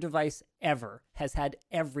other device ever has had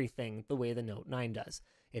everything the way the Note 9 does.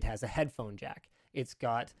 It has a headphone jack. It's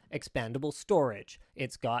got expandable storage.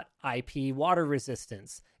 It's got IP water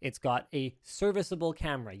resistance. It's got a serviceable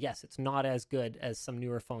camera. Yes, it's not as good as some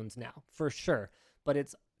newer phones now, for sure, but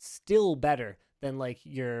it's still better than like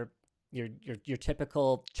your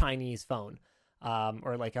typical Chinese phone,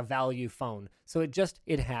 or like a value phone. So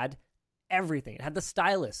it had everything. It had the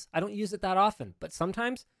stylus. I don't use it that often, but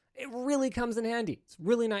sometimes it really comes in handy. It's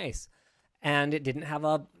really nice. And it didn't have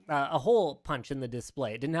a hole punch in the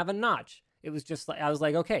display. It didn't have a notch. It was just like, I was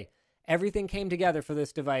like, okay, everything came together for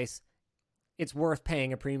this device. It's worth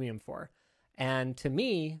paying a premium for. And to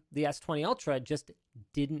me, the S20 Ultra just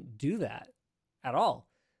didn't do that at all.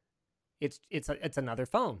 It's another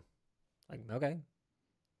phone. Like, okay.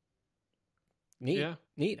 Neat,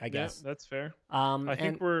 I guess. Yeah, that's fair. I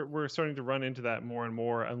think we're starting to run into that more and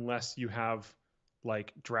more, unless you have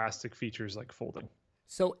like drastic features like folding.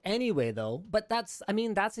 So anyway, though, but that's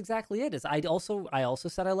exactly it. I also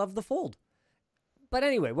said I love the Fold. But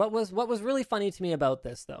anyway, what was really funny to me about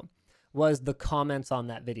this though was the comments on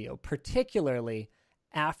that video, particularly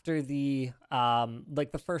after the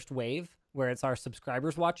like the first wave where it's our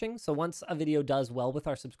subscribers watching. So once a video does well with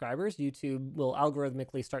our subscribers, YouTube will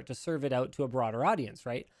algorithmically start to serve it out to a broader audience,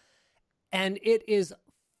 right? And it is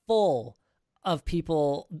full of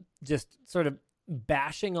people just sort of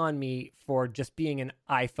bashing on me for just being an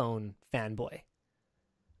iPhone fanboy.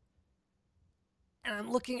 And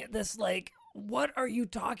I'm looking at this like, what are you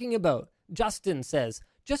talking about? Justin says,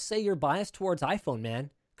 just say you're biased towards iPhone, man,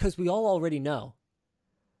 because we all already know.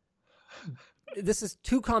 This is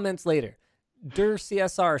 2 comments later. Der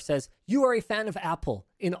CSR says, you are a fan of Apple,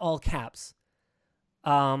 in all caps.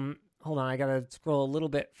 Hold on, I gotta scroll a little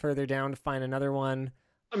bit further down to find another one.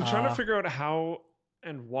 I'm trying to figure out how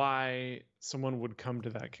and why someone would come to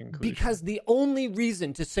that conclusion. Because the only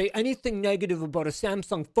reason to say anything negative about a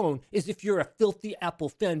Samsung phone is if you're a filthy Apple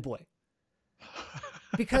fanboy.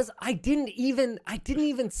 Because I didn't even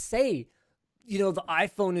say, you know, the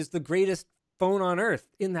iPhone is the greatest phone on earth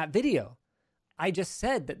in that video. I just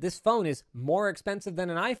said that this phone is more expensive than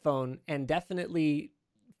an iPhone and definitely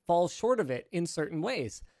falls short of it in certain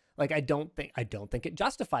ways. Like, I don't think it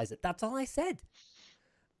justifies it. That's all I said.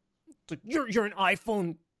 It's like, you're an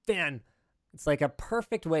iPhone fan. It's like a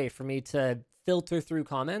perfect way for me to filter through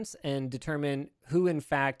comments and determine who, in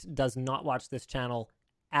fact, does not watch this channel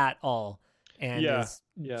at all. And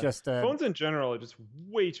just phones in general are just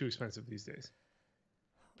way too expensive these days.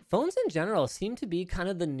 Phones in general seem to be kind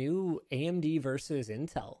of the new AMD versus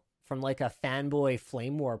Intel from like a fanboy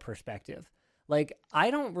flame war perspective. Like,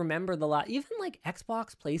 I don't remember even like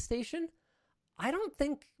Xbox, PlayStation. I don't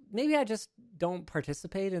think, maybe I just don't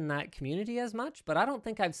participate in that community as much, but I don't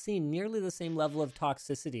think I've seen nearly the same level of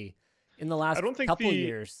toxicity in the last couple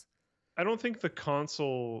years. I don't think the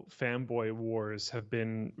console fanboy wars have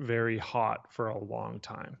been very hot for a long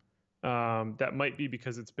time. That might be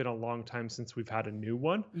because it's been a long time since we've had a new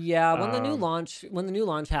one. Yeah, when the new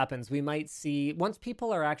launch happens, we might see, once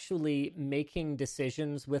people are actually making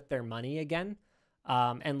decisions with their money again,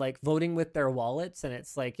 and like voting with their wallets, and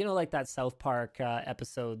it's like, you know, like that South Park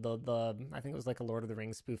episode, the I think it was like a Lord of the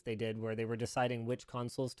Rings spoof they did where they were deciding which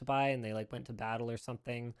consoles to buy, and they like went to battle or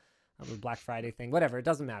something, the Black Friday thing, whatever. It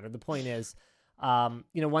doesn't matter. The point is,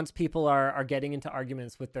 you know, once people are getting into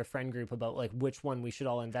arguments with their friend group about like which one we should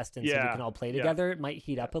all invest in so we can all play together, it might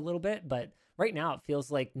heat up a little bit. But right now it feels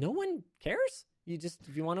like no one cares. You just,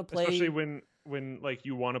 if you want to play, especially when like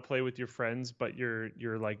you want to play with your friends, but your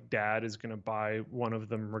like dad is going to buy one of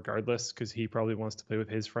them regardless because he probably wants to play with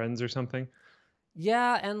his friends or something.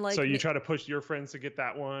 Yeah, and like, so you try to push your friends to get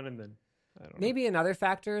that one, and then maybe another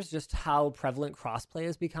factor is just how prevalent crossplay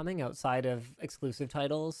is becoming outside of exclusive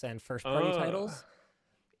titles and first-party titles.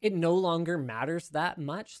 It no longer matters that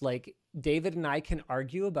much. Like, David and I can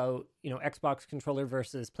argue about, you know, Xbox controller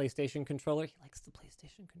versus PlayStation controller. He likes the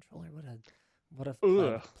PlayStation controller. What a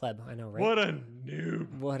pleb. I know, right? What a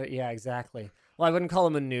noob. Yeah, exactly. Well, I wouldn't call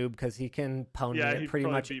him a noob because he can pwn me at pretty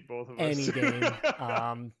much beat both of any us.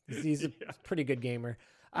 game. He's a pretty good gamer.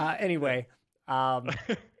 Anyway,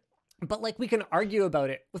 but like, we can argue about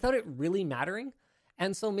it without it really mattering.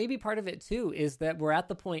 And so maybe part of it too is that we're at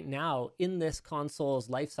the point now in this console's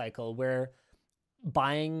life cycle where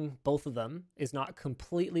buying both of them is not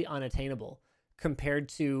completely unattainable compared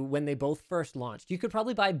to when they both first launched. You could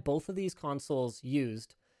probably buy both of these consoles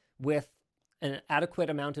used with an adequate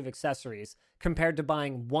amount of accessories compared to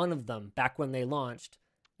buying one of them back when they launched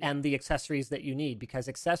and the accessories that you need, because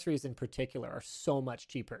accessories in particular are so much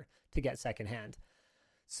cheaper to get secondhand.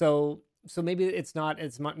 So maybe it's not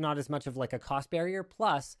as much of like a cost barrier.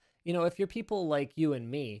 Plus, you know, if you're people like you and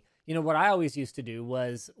me, you know, what I always used to do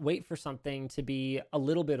was wait for something to be a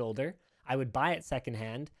little bit older. I would buy it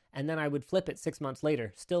secondhand, and then I would flip it 6 months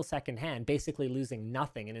later, still secondhand, basically losing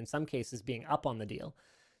nothing, and in some cases being up on the deal.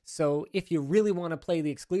 So if you really want to play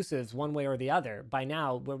the exclusives one way or the other, by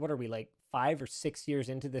now, what are we, like 5 or 6 years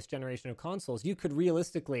into this generation of consoles, you could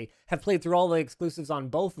realistically have played through all the exclusives on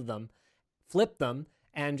both of them, flip them,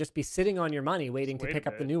 and just be sitting on your money waiting to pick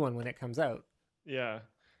up the new one when it comes out. Yeah,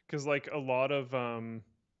 because like a lot of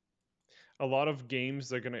games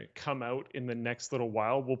that are going to come out in the next little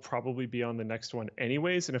while will probably be on the next one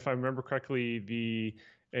anyways. And if I remember correctly, the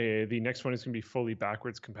next one is going to be fully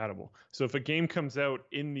backwards compatible. So if a game comes out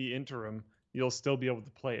in the interim, you'll still be able to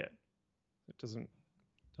play it. It doesn't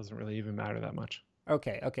really even matter that much.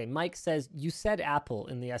 Okay. Mike says, you said Apple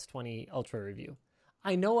in the S20 Ultra review.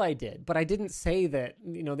 I know I did, but I didn't say that,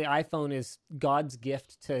 you know, the iPhone is God's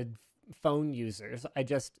gift to phone users. I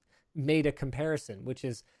just made a comparison, which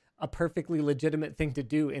is a perfectly legitimate thing to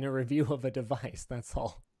do in a review of a device. That's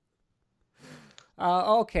all.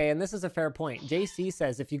 Okay, and this is a fair point. JC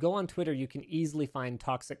says, if you go on Twitter, you can easily find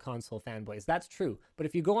toxic console fanboys. That's true. But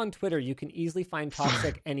if you go on Twitter, you can easily find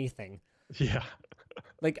toxic anything. Yeah.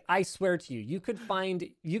 Like, I swear to you, you could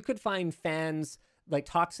find fans, like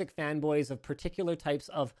toxic fanboys of particular types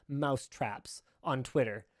of mouse traps on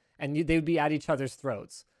Twitter, and they would be at each other's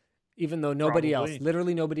throats, even though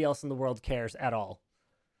literally nobody else in the world cares at all.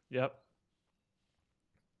 Yep.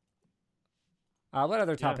 What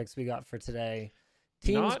other topics we got for today?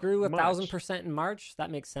 Teams grew 1,000% in March. That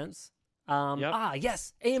makes sense.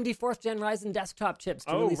 Yes. AMD 4th Gen Ryzen desktop chips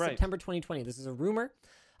to release September 2020. This is a rumor.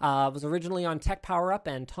 It was originally on Tech Power Up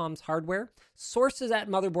and Tom's Hardware. Sources at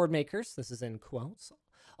motherboard makers, this is in quotes,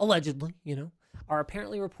 allegedly, are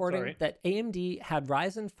apparently reporting that AMD had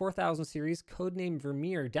Ryzen 4000 series, codenamed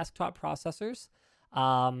Vermeer desktop processors.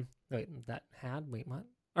 That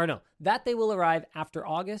they will arrive after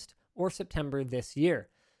August or September this year.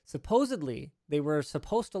 Supposedly, they were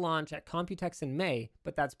supposed to launch at Computex in May,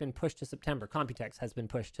 but that's been pushed to September. Computex has been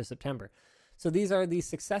pushed to September. So these are the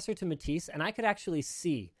successor to Matisse, and I could actually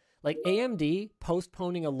see like AMD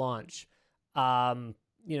postponing a launch, 2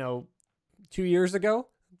 years ago.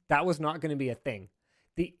 That was not going to be a thing.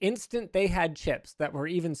 The instant they had chips that were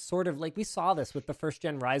even sort of like, we saw this with the 1st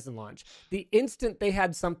Gen Ryzen launch, the instant they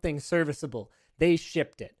had something serviceable, they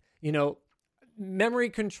shipped it. Memory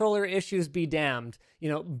controller issues be damned.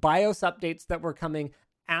 BIOS updates that were coming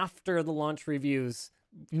after the launch reviews.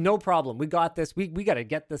 No problem. We got this. We got to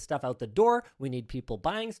get this stuff out the door. We need people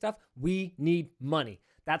buying stuff. We need money.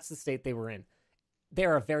 That's the state they were in.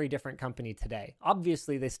 They're a very different company today.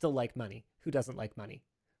 Obviously, they still like money. Who doesn't like money?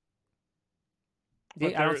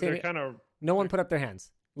 No one put up their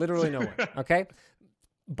hands. Literally no one. Okay?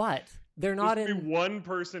 But they're not There's in one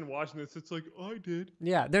person watching this. It's like, I did.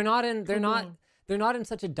 Yeah, they're not in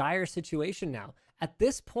such a dire situation now. At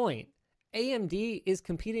this point, AMD is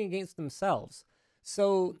competing against themselves.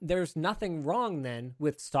 So there's nothing wrong then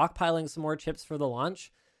with stockpiling some more chips for the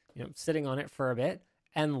launch, sitting on it for a bit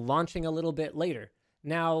and launching a little bit later.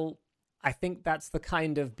 Now, I think that's the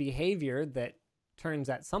kind of behavior that turns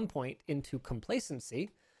at some point into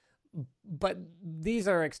complacency. But these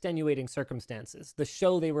are extenuating circumstances. The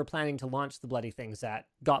show they were planning to launch the bloody things at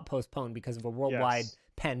got postponed because of a worldwide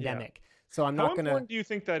pandemic. Yeah. So I'm not going to... How important do you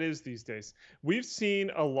think that is these days? We've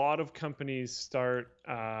seen a lot of companies start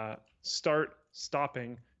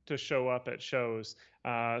stopping to show up at shows,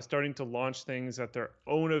 starting to launch things at their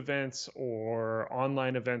own events or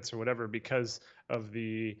online events or whatever because of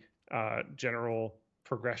the general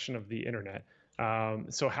progression of the internet.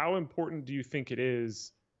 So how important do you think it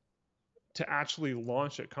is to actually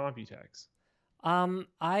launch at Computex?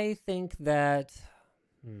 I think that...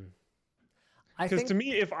 Because to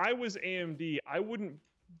me, if I was AMD, I wouldn't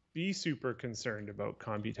be super concerned about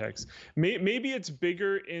Computex. Maybe it's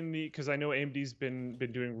bigger because I know AMD's been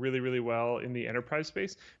doing really, really well in the enterprise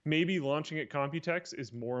space. Maybe launching at Computex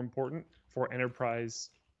is more important for enterprise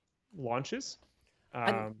launches.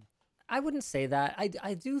 I wouldn't say that.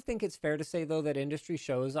 I do think it's fair to say, though, that industry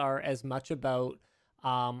shows are as much about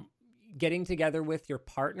getting together with your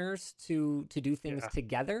partners to do things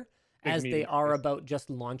together as they are about just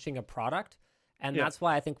launching a product. And that's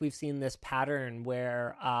why I think we've seen this pattern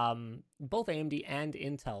where both AMD and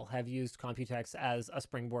Intel have used Computex as a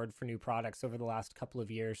springboard for new products over the last couple of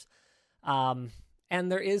years. And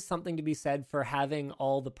there is something to be said for having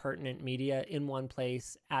all the pertinent media in one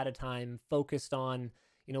place at a time, focused on,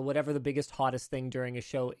 whatever the biggest, hottest thing during a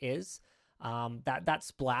show is. That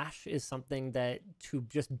splash is something that to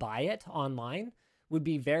just buy it online would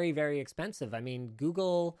be very, very expensive. I mean,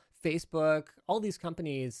 Google, Facebook, all these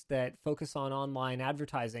companies that focus on online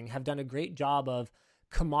advertising have done a great job of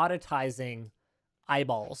commoditizing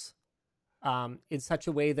eyeballs in such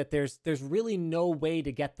a way that there's really no way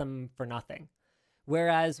to get them for nothing.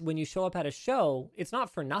 Whereas when you show up at a show, it's not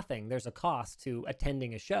for nothing. There's a cost to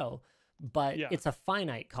attending a show, but it's a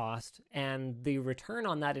finite cost. And the return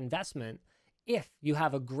on that investment, if you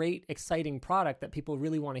have a great, exciting product that people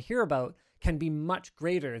really want to hear about, can be much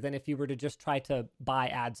greater than if you were to just try to buy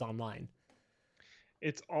ads online.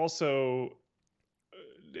 It's also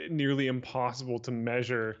nearly impossible to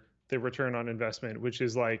measure the return on investment, which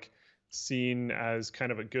is like seen as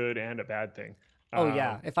kind of a good and a bad thing.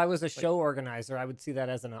 If I was a show organizer, I would see that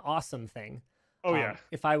as an awesome thing.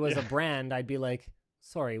 If I was a brand, I'd be like,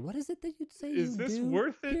 sorry, what is it that you'd say? Is this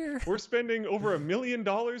worth it? Here? We're spending over $1 million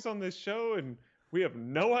on this show and we have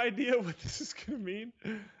no idea what this is going to mean.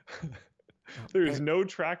 There is no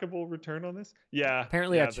trackable return on this.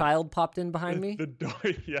 Apparently a child popped in behind me. The door.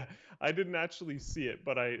 I didn't actually see it,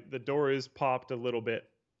 but the door is popped a little bit,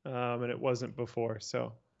 and it wasn't before.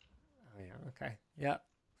 So. Okay. Yeah,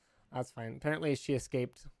 that's fine. Apparently she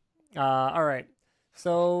escaped. All right.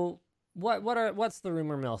 So what's the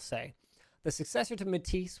rumor mill say? The successor to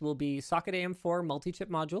Matisse will be socket AM4 multi-chip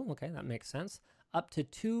module. Okay, that makes sense. Up to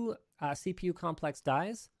 2 CPU complex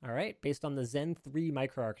dies. All right, based on the Zen 3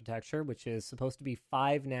 microarchitecture, which is supposed to be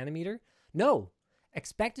 5 nanometer. No,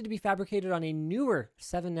 expected to be fabricated on a newer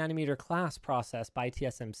 7 nanometer class process by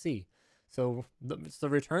TSMC. So it's the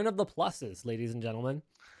return of the pluses, ladies and gentlemen.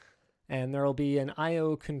 And there will be an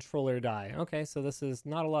I/O controller die. Okay, so this is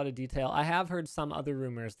not a lot of detail. I have heard some other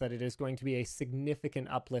rumors that it is going to be a significant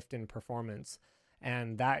uplift in performance,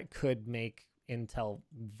 and that could make Intel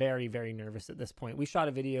very, very nervous at this point. We shot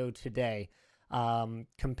a video today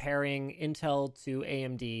comparing Intel to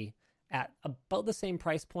AMD at about the same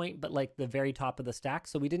price point, but like the very top of the stack.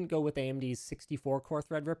 So we didn't go with AMD's 64-core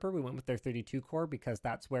Threadripper. We went with their 32-core because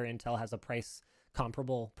that's where Intel has a price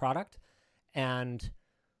comparable product. And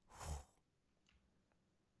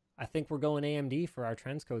I think we're going AMD for our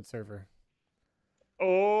transcode server.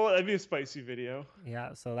 Oh, that'd be a spicy video.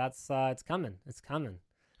 Yeah, so that's it's coming. It's coming.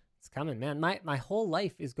 It's coming, man. My whole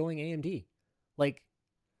life is going AMD. Like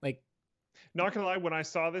not gonna lie, when I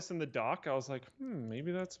saw this in the dock, I was like,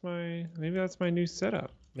 maybe that's my new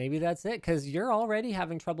setup. Maybe that's it, because you're already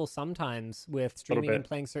having trouble sometimes with streaming and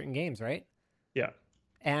playing certain games, right? Yeah.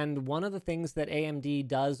 And one of the things that AMD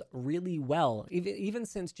does really well, even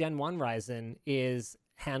since Gen 1 Ryzen, is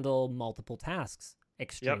handle multiple tasks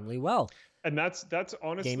extremely well. And that's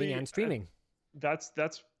honestly gaming and streaming. That's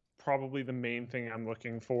probably the main thing I'm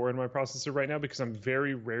looking for in my processor right now, because I'm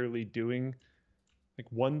very rarely doing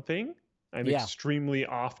like one thing. I'm extremely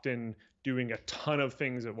often doing a ton of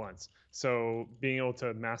things at once. So being able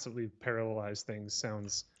to massively parallelize things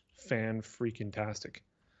sounds fan-freaking-tastic.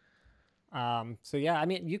 So yeah, I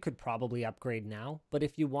mean, you could probably upgrade now, but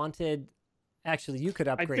if you wanted, actually, you could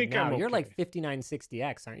upgrade now. You're like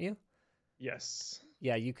 5960X, aren't you? Yes.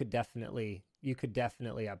 Yeah, you could definitely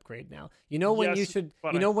upgrade now. You know when you should,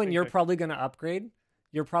 you know when you're probably going to upgrade?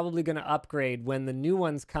 You're probably going to upgrade when the new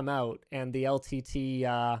ones come out and the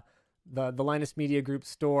LTT, the Linus Media Group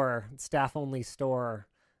store, staff-only store.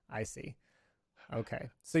 I see. Okay.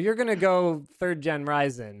 So you're going to go 3rd gen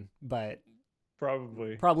Ryzen, but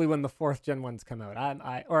probably when the 4th gen ones come out. When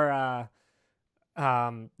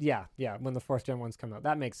the 4th gen ones come out.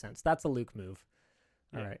 That makes sense. That's a Luke move.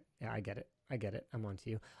 All right. Yeah, I get it. I'm on to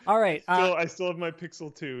you. All right. I still have my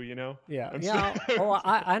Pixel 2, you know? Yeah.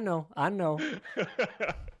 I know.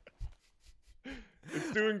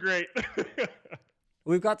 It's doing great.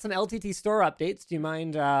 We've got some LTT store updates. Do you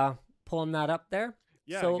mind pulling that up there?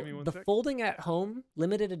 Yeah, so give me one the sec. Folding at Home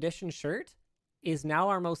limited edition shirt is now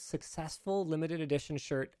our most successful limited edition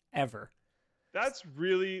shirt ever. That's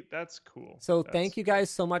cool. So thank you guys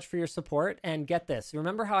so much for your support. And get this.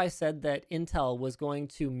 Remember how I said that Intel was going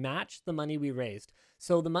to match the money we raised?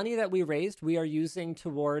 So the money that we raised, we are using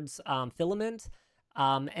towards filament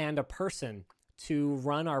and a person to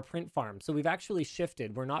run our print farm. So we've actually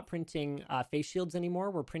shifted. We're not printing face shields anymore.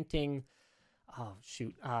 We're printing... Oh,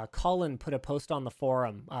 shoot. Colin put a post on the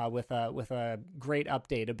forum with a great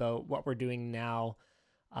update about what we're doing now.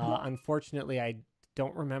 Unfortunately, I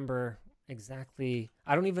don't remember exactly.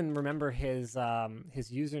 I don't even remember his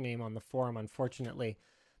username on the forum, unfortunately.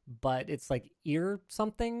 But it's like ear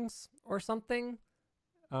somethings or something.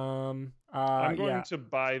 I'm going to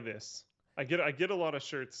buy this. I get a lot of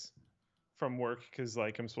shirts from work because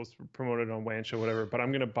like I'm supposed to promote it on WAN show, whatever. But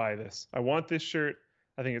I'm gonna buy this. I want this shirt.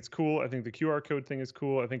 I think it's cool. I think the QR code thing is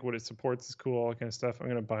cool. I think what it supports is cool, all that kind of stuff. I'm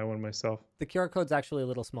going to buy one myself. The QR code's actually a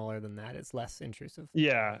little smaller than that. It's less intrusive.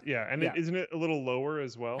 Yeah. And isn't it a little lower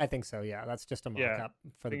as well? I think so, yeah. That's just a mock-up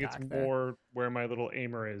for the back. I think it's more where my little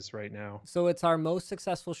aimer is right now. So it's our most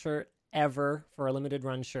successful shirt ever for a limited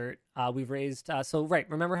run shirt. We've raised...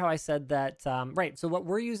 remember how I said that... so what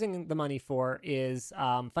we're using the money for is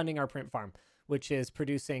funding our print farm, which is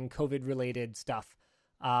producing COVID-related stuff.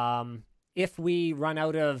 If we run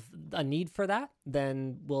out of a need for that,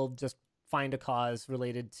 then we'll just find a cause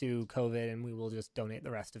related to COVID and we will just donate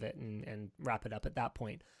the rest of it and wrap it up at that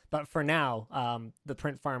point. But for now, the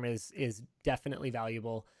print farm is definitely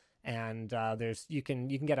valuable, and you can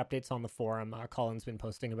get updates on the forum. Colin's been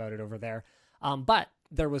posting about it over there. But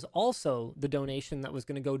there was also the donation that was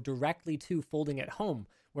going to go directly to Folding at Home,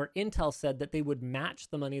 where Intel said that they would match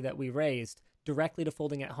the money that we raised directly to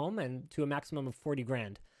Folding at Home and to a maximum of 40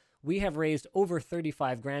 grand. We have raised over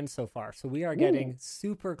 35 grand so far. So we are getting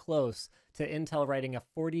super close to Intel writing a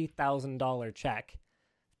 $40,000 check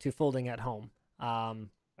to Folding at Home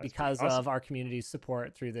because of our community's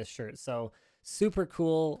support through this shirt. So super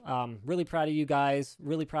cool. Really proud of you guys.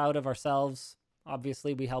 Really proud of ourselves.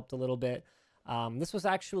 Obviously, we helped a little bit. This was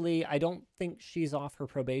actually, I don't think she's off her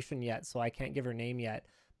probation yet, so I can't give her name yet.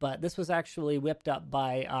 But this was actually whipped up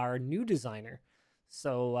by our new designer.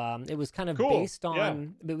 So it was kind of Cool. based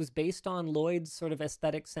on it was based on Lloyd's sort of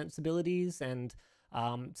aesthetic sensibilities and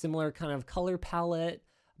similar kind of color palette.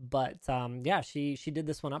 But yeah, she did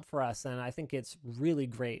this one up for us, and I think it's really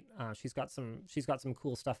great. She's got some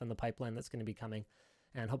cool stuff in the pipeline that's going to be coming,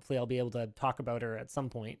 and hopefully I'll be able to talk about her at some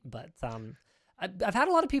point. But I've had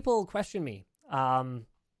a lot of people question me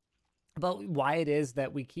about why it is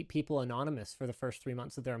that we keep people anonymous for the first 3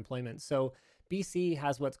 months of their employment. So BC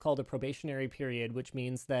has what's called a probationary period, which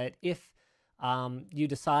means that if you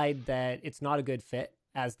decide that it's not a good fit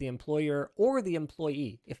as the employer or the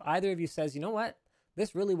employee, if either of you says, you know what,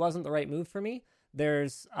 this really wasn't the right move for me,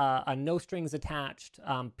 there's a no strings attached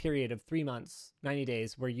period of 3 months, 90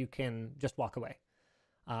 days, where you can just walk away.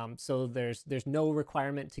 So there's no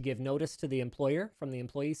requirement to give notice to the employer from the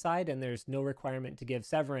employee side, and there's no requirement to give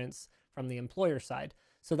severance from the employer side.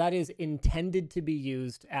 So that is intended to be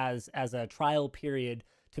used as a trial period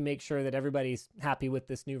to make sure that everybody's happy with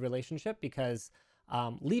this new relationship, because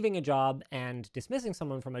leaving a job and dismissing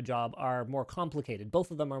someone from a job are more complicated.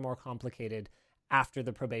 Both of them are more complicated after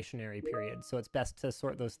the probationary period. So it's best to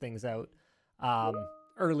sort those things out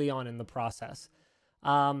early on in the process.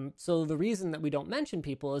 So the reason that we don't mention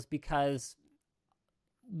people is because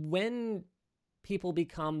when people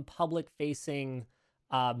become public-facing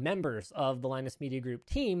members of the Linus Media Group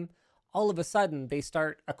team, all of a sudden they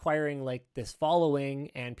start acquiring like this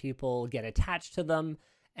following, and people get attached to them.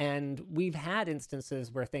 And we've had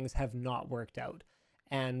instances where things have not worked out.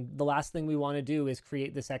 And the last thing we want to do is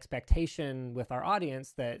create this expectation with our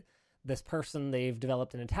audience that this person they've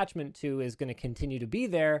developed an attachment to is going to continue to be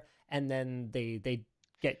there, and then they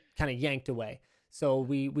get kind of yanked away. So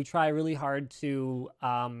we try really hard to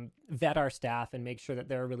vet our staff and make sure that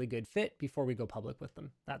they're a really good fit before we go public with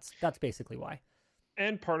them. That's basically why.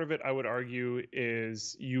 And part of it, I would argue,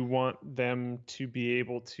 is you want them to be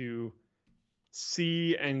able to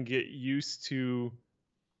see and get used to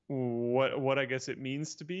what I guess it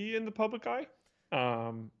means to be in the public eye,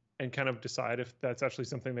 and kind of decide if that's actually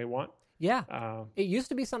something they want. Yeah. It used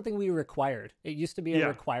to be something we required. It used to be a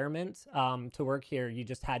requirement to work here. You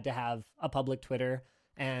just had to have a public Twitter.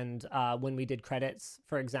 And when we did credits,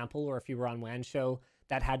 for example, or if you were on WAN show,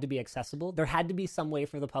 that had to be accessible. There had to be some way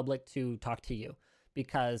for the public to talk to you,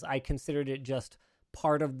 because I considered it just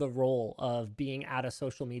part of the role of being at a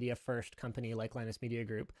social media first company like Linus Media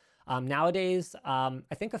Group. Nowadays, I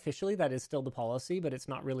think officially that is still the policy, but it's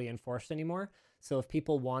not really enforced anymore. So if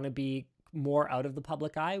people want to be more out of the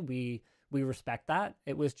public eye, we respect that.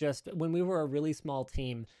 It was just when we were a really small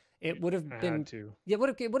team, it would have been it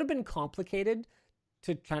would have been complicated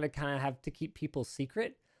to try to kind of have to keep people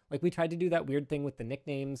secret. Like we tried to do that weird thing with the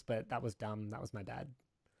nicknames, but that was dumb. That was my bad.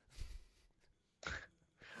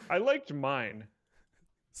 I liked mine.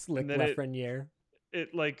 Slick Lafreniere.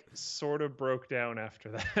 It like sort of broke down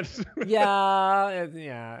after that. It's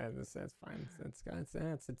fine.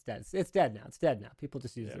 It's dead. It's dead now. It's dead now. People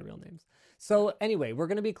just use their real names. So anyway, we're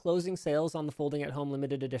going to be closing sales on the Folding at Home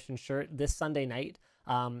limited edition shirt this Sunday night.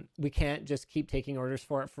 We can't just keep taking orders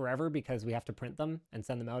for it forever because we have to print them and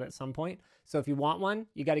send them out at some point. So if you want one,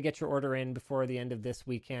 you got to get your order in before the end of this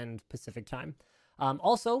weekend Pacific time.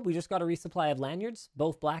 Also, we just got a resupply of lanyards.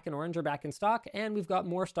 Both black and orange are back in stock, and we've got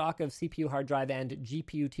more stock of CPU hard drive and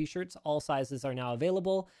GPU t-shirts. All sizes are now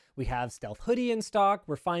available. We have Stealth Hoodie in stock.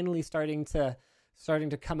 We're finally starting to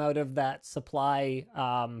come out of that supply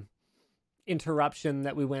interruption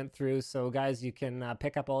that we went through. So guys, you can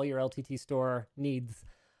pick up all your LTT store needs.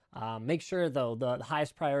 Make sure though, the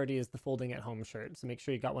highest priority is the Folding at Home shirt. So make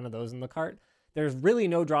sure you got one of those in the cart. There's really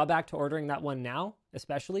no drawback to ordering that one now,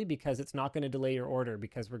 especially because it's not going to delay your order,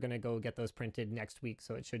 because we're going to go get those printed next week.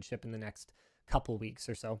 So it should ship in the next couple weeks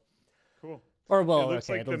or so. Cool. Or well, it looks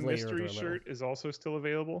like the mystery shirt is also still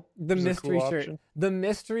available. The mystery shirt. The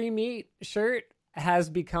mystery meat shirt has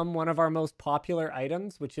become one of our most popular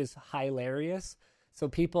items, which is hilarious. So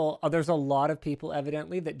there's a lot of people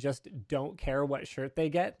evidently that just don't care what shirt they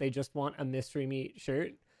get. They just want a mystery meat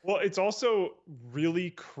shirt. Well, it's also really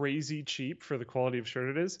crazy cheap for the quality of shirt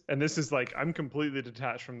it is. And this is like, I'm completely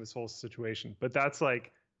detached from this whole situation, but that's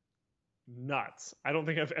like nuts. I don't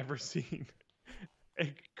think I've ever seen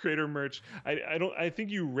a creator merch. I think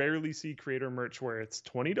you rarely see creator merch where it's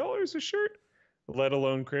 $20 a shirt, let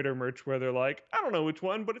alone creator merch where they're like, I don't know which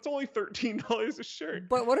one, but it's only $13 a shirt.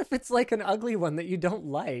 But what if it's like an ugly one that you don't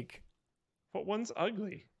like? What one's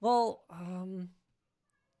ugly? Well,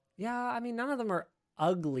 yeah, I mean, none of them are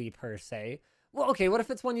ugly per se. Well, okay, what if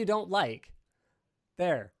it's one you don't like?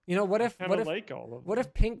 There. You know, what if like all of what them.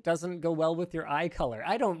 if pink doesn't go well with your eye color?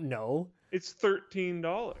 I don't know. It's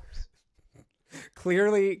 $13.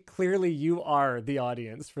 Clearly you are the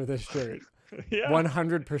audience for this shirt. Yeah,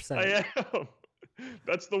 100%. I am.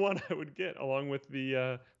 That's the one I would get along with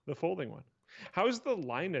the folding one. How's the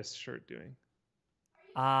Linus shirt doing?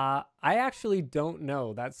 I actually don't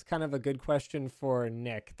know. That's kind of a good question for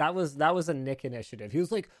Nick. That was a Nick initiative. He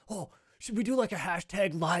was like, "Oh, should we do like a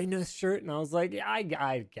hashtag Linus shirt?" And I was like, "Yeah,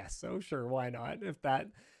 I guess so. Sure, why not?" If that,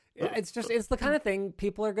 it's the kind of thing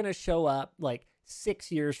people are gonna show up like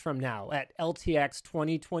 6 years from now at LTX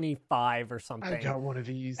 2025 or something. I got one of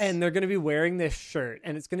these. And they're going to be wearing this shirt,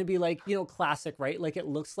 and it's going to be like, you know, classic, right? Like it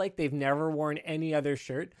looks like they've never worn any other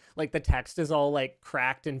shirt. Like the text is all like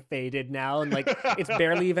cracked and faded now, and like it's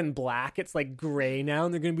barely even black. It's like gray now,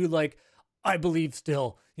 and they're going to be like, "I believe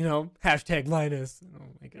still," you know, hashtag Linus. Oh,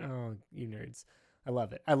 like, oh, you nerds. I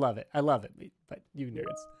love it. But you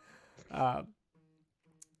nerds.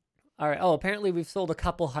 All right. Oh, apparently we've sold a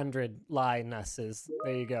couple hundred Linuses.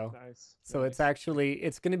 There you go. Nice. So it's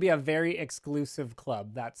going to be a very exclusive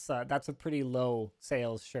club. That's a pretty low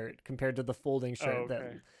sales shirt compared to the folding shirt. Oh,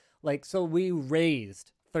 okay. So we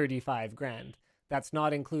raised 35 grand. That's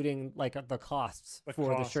not including like the costs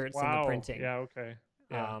for the shirts and the printing. Yeah. Okay.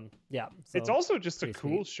 Yeah. Yeah. So it's also just a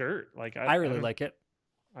cool sweet shirt. Like I really like it.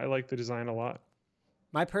 I like the design a lot.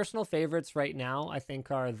 My personal favorites right now, I think,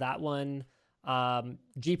 are that one.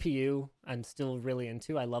 GPU I'm still really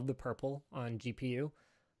into. I love the purple on GPU.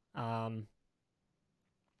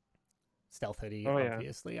 Stealth hoodie,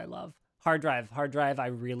 obviously, I love. Hard drive I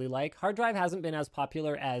really like. Hard drive hasn't been as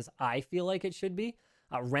popular as I feel like it should be.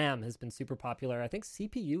 RAM has been super popular. I think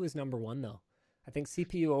CPU is number one though. I think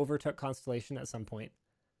CPU overtook Constellation at some point.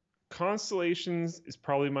 Constellations is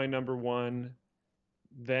probably my number one.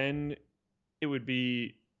 Then it would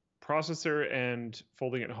be processor and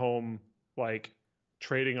folding at home, like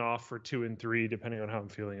trading off for 2 and 3 depending on how I'm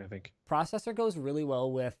feeling. I think processor goes really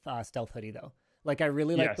well with Stealth hoodie though. Like I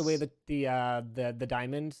really like the way that the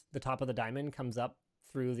diamond, the top of the diamond comes up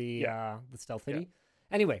through the Stealth hoodie.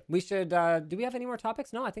 Anyway, we should do we have any more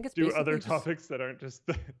topics? No, I think it's do other topics that aren't just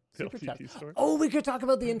the Super LTT store. Oh, we could talk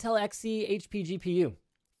about the Intel Xe HP GPU.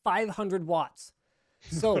 500 watts.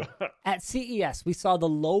 So at CES, we saw the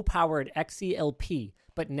low-powered XeLP,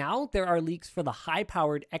 but now there are leaks for the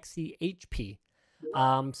high-powered XeHP.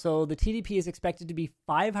 So the TDP is expected to be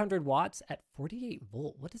 500 watts at 48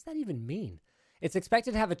 volt. What does that even mean? It's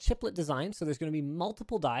expected to have a chiplet design, so there's going to be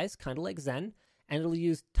multiple dies, kind of like Zen, and it'll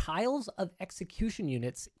use tiles of execution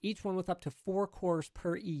units, each one with up to 4 cores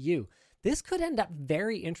per EU. This could end up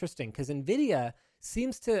very interesting because NVIDIA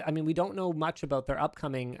seems to, I mean, we don't know much about their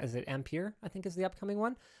upcoming, is it Ampere, I think is the upcoming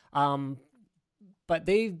one. But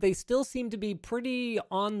they still seem to be pretty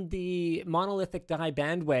on the monolithic die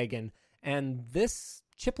bandwagon, and this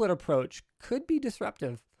chiplet approach could be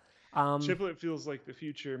disruptive. Chiplet feels like the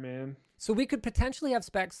future, man. So we could potentially have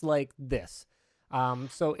specs like this.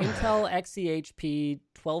 So Intel XeHP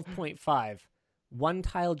 12.5, one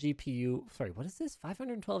tile GPU. Sorry, what is this?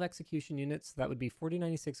 512 execution units. That would be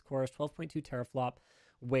 4096 cores, 12.2 teraflop.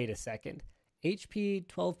 Wait a second. HP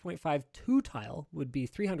 12.5 two tile would be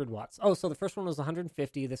 300 watts. Oh, so the first one was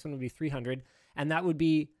 150. This one would be 300. And that would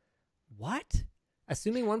be what?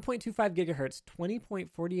 Assuming 1.25 gigahertz,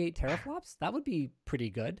 20.48 teraflops. That would be pretty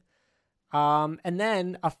good. And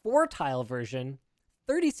then a 4-tile version,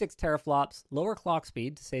 36 teraflops, lower clock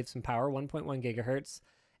speed to save some power, 1.1 gigahertz,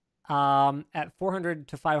 at 400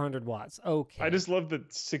 to 500 watts. Okay. I just love the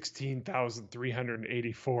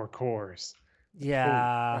 16,384 cores.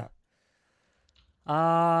 Yeah.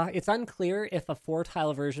 It's unclear if a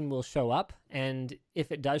 4-tile version will show up, and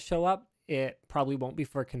if it does show up, it probably won't be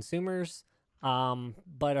for consumers.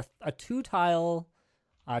 But a 2-tile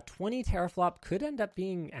 20 teraflop could end up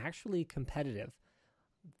being actually competitive.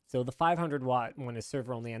 So the 500 watt one is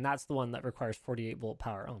server only, and that's the one that requires 48 volt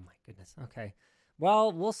power. Oh my goodness. Okay.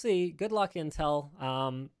 Well, we'll see. Good luck,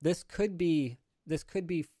 Intel. This could be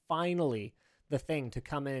finally the thing to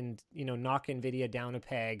come and, knock NVIDIA down a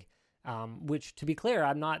peg. Which, to be clear,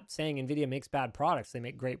 I'm not saying NVIDIA makes bad products. They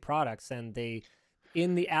make great products, and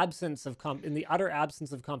in the utter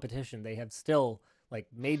absence of competition, they have still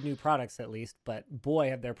made new products at least. But boy,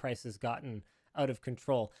 have their prices gotten out of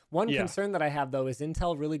control. One concern that I have though is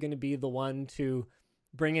Intel really going to be the one to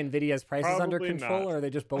bring NVIDIA's prices Probably under control, not. or are they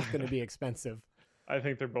just both going to be expensive? I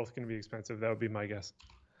think they're both going to be expensive. That would be my guess.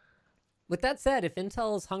 With that said, if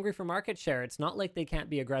Intel is hungry for market share, it's not like they can't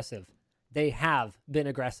be aggressive. They have been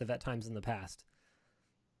aggressive at times in the past.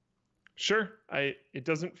 Sure. It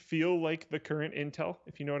doesn't feel like the current Intel,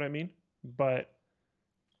 if you know what I mean. But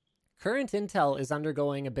Current Intel is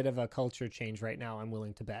undergoing a bit of a culture change right now, I'm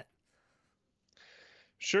willing to bet.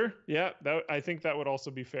 Sure. Yeah, I think that would also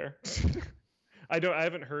be fair. I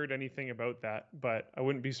haven't heard anything about that, but I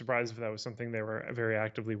wouldn't be surprised if that was something they were very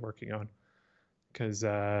actively working on, because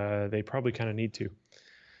they probably kind of need to.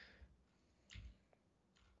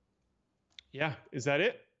 Yeah, is that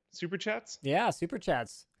it? Super chats? Yeah, super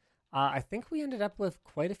chats. I think we ended up with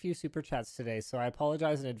quite a few super chats today, so I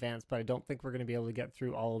apologize in advance, but I don't think we're going to be able to get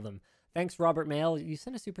through all of them. Thanks, Robert Mail. You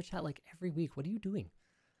send a super chat like every week. What are you doing?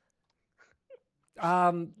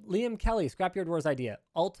 Liam Kelly, Scrapyard Wars idea.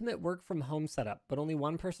 Ultimate work from home setup, but only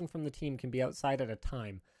one person from the team can be outside at a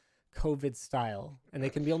time, COVID style, and they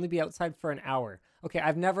can only be outside for an hour. Okay,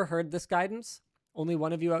 I've never heard this guidance. Only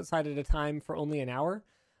one of you outside at a time for only an hour.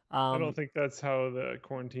 I don't think that's how the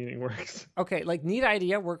quarantining works. Okay, like neat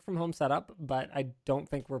idea, work from home setup, but I don't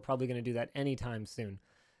think we're probably going to do that anytime soon.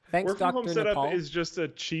 Thanks, Work from Dr. home setup Nepal. is just a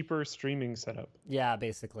cheaper streaming setup. Yeah,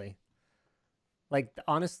 basically. Like,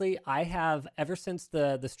 honestly, I have, ever since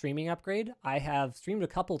the streaming upgrade, I have streamed a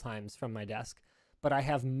couple times from my desk, but I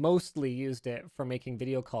have mostly used it for making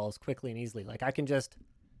video calls quickly and easily. Like, I can just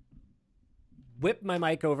whip my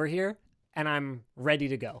mic over here, and I'm ready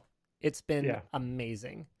to go. It's been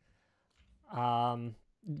amazing. Rob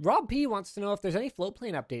P wants to know if there's any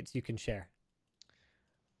floatplane updates you can share.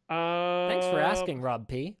 Thanks for asking, Rob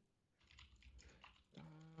P.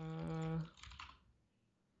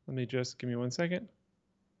 Let me just give me 1 second.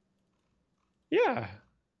 Yeah,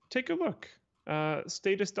 take a look.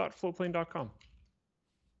 Status.floatplane.com.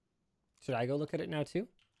 Should I go look at it now too?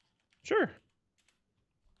 Sure.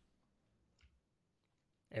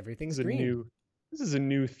 Everything's green. This is a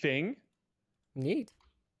new thing. Neat.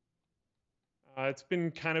 It's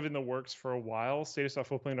been kind of in the works for a while.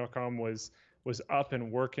 Status.floatplane.com was up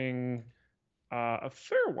and working a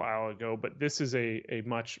fair while ago, but this is a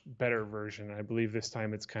much better version. I believe this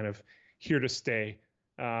time it's kind of here to stay.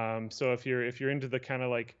 So if you're into the kind of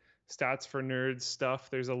like stats for nerds stuff,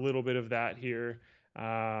 there's a little bit of that here.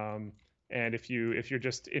 And if you're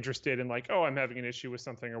just interested in like, oh, I'm having an issue with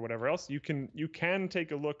something or whatever else, you can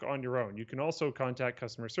take a look on your own. You can also contact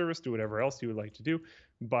customer service, do whatever else you would like to do,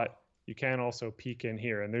 but you can also peek in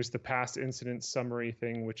here. And there's the past incident summary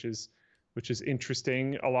thing, which is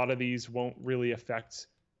interesting. A lot of these won't really affect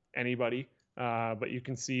anybody, but you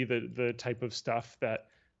can see the type of stuff that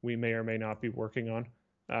we may or may not be working on,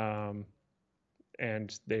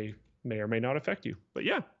 and they may or may not affect you. But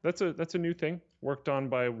yeah, that's a new thing worked on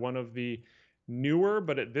by one of the newer,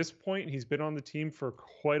 but at this point he's been on the team for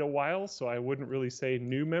quite a while, so I wouldn't really say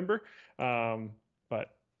new member.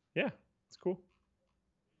 But yeah, it's cool.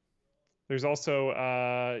 There's also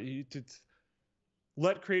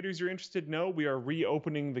let creators you're interested know we are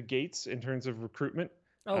reopening the gates in terms of recruitment.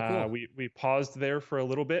 Oh, cool. We paused there for a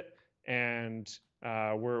little bit, and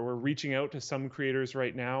we're reaching out to some creators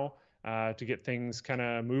right now to get things kind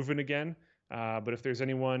of moving again. But if there's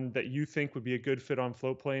anyone that you think would be a good fit on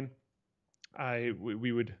Floatplane,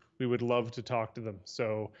 we would love to talk to them.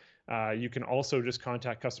 So you can also just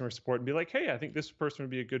contact customer support and be like, hey, I think this person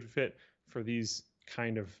would be a good fit for these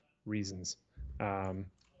kind of reasons,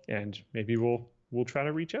 and maybe we'll try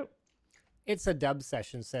to reach out. It's a dub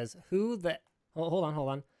session says, hold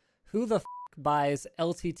on. Who the buys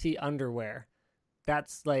LTT underwear?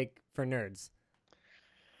 That's like for nerds.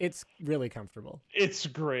 It's really comfortable. It's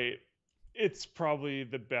great. It's probably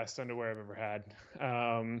the best underwear I've ever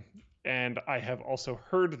had. And I have also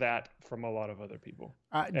heard that from a lot of other people.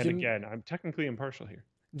 And again, I'm technically impartial here.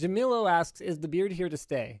 Jamilo asks, is the beard here to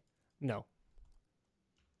stay? No.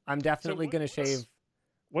 I'm definitely going to shave.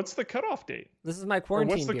 What's the cutoff date? This is my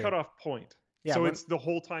quarantine What's the beard. cutoff point? Yeah, so it's the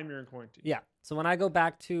whole time you're in quarantine. Yeah. So when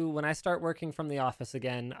I start working from the office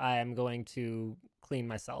again, I am going to clean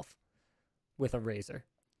myself with a razor.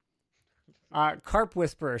 Carp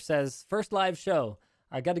Whisperer says, first live show.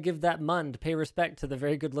 I got to give that mun to pay respect to the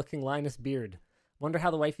very good looking Linus beard. Wonder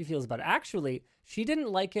how the wifey feels about it. Actually, she didn't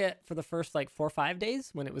like it for the first like 4 or 5 days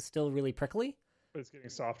when it was still really prickly. But it's getting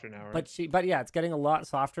softer now, right? But yeah, it's getting a lot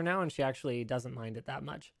softer now, and she actually doesn't mind it that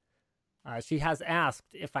much. She has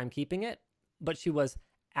asked if I'm keeping it, but she was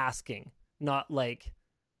asking, not like,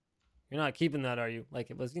 you're not keeping that, are you?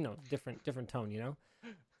 Like it was, different tone,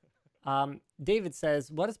 David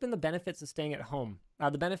says, what has been the benefits of staying at home?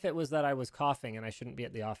 The benefit was that I was coughing and I shouldn't be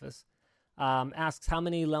at the office. Asks how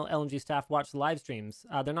many LNG staff watch the live streams.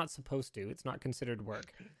 They're not supposed to. It's not considered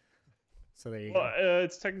work. So there you go.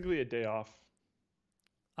 It's technically a day off.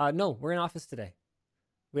 No, we're in office today.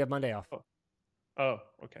 We have Monday off. Oh,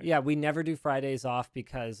 okay. Yeah, we never do Fridays off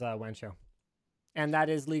because WAN show. And that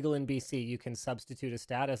is legal in BC. You can substitute a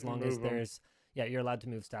stat as long as there's... Yeah, you're allowed to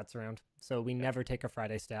move stats around. So we never take a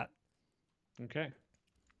Friday stat. Okay.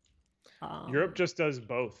 Um, Europe just does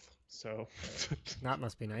both, so that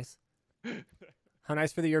must be nice. How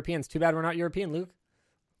nice for the Europeans. Too bad we're not European, Luke.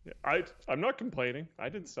 I'm not complaining. I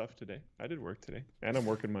did stuff today. I did work today, and I'm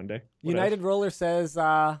working Monday. United Roller says,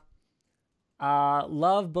 love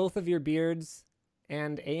both of your beards,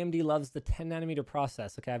 and AMD loves the 10 nanometer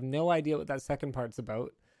process. Okay, I have no idea what that second part's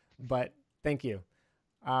about, but thank you.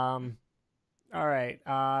 All right.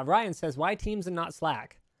 Ryan says, why Teams and not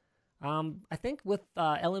Slack? I think with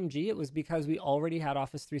LMG, it was because we already had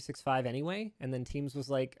Office 365 anyway, and then Teams was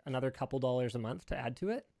like another couple dollars a month to add to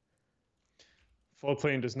it.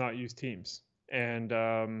 Floatplane does not use Teams. And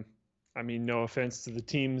I mean, no offense to the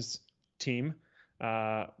Teams team,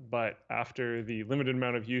 but after the limited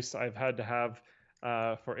amount of use I've had to have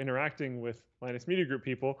for interacting with Linus Media Group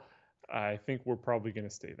people, I think we're probably going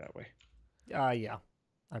to stay that way. Yeah,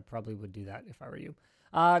 I probably would do that if I were you.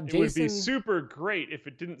 It Jason, would be super great if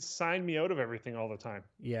it didn't sign me out of everything all the time.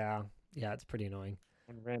 Yeah, it's pretty annoying.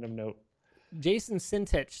 On a random note. Jason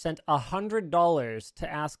Sintich sent $100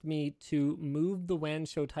 to ask me to move the WAN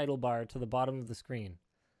show title bar to the bottom of the screen.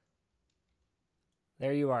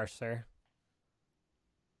 There you are, sir.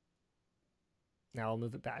 Now I'll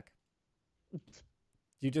move it back.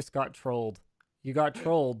 You just got trolled. You got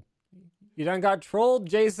trolled. You done got trolled,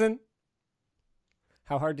 Jason.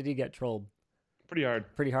 How hard did he get trolled? Pretty hard.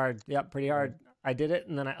 Pretty hard. Yep, pretty hard. I did it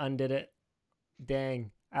and then I undid it.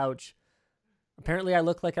 Dang. Ouch. Apparently I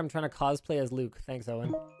look like I'm trying to cosplay as Luke. Thanks,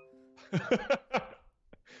 Owen.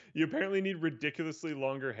 You apparently need ridiculously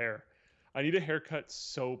longer hair. I need a haircut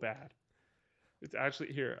so bad. It's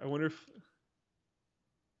actually here. I wonder if...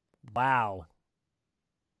 Wow.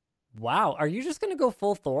 Are you just going to go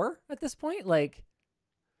full Thor at this point? Like,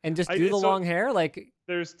 and just do the long hair? Like,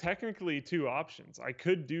 there's technically two options. I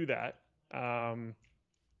could do that.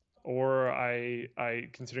 Or I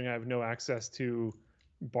considering I have no access to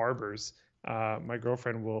barbers, my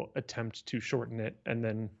girlfriend will attempt to shorten it and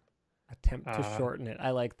then shorten it.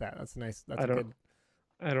 I like that. That's nice. That's good.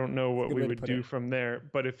 I don't know what we would do from there,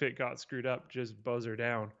 but if it got screwed up, just buzz her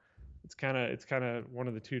down. It's kind of one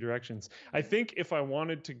of the two directions. I think if I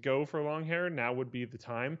wanted to go for long hair, now would be the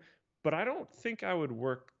time, but I don't think I would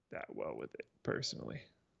work that well with it personally.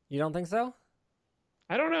 You don't think so?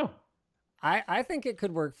 I don't know. I think it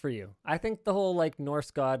could work for you. I think the whole like Norse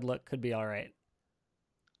god look could be all right.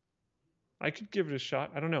 I could give it a shot.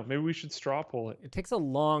 I don't know. Maybe we should straw poll it. It takes a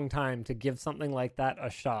long time to give something like that a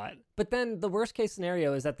shot. But then the worst case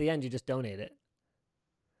scenario is at the end you just donate it.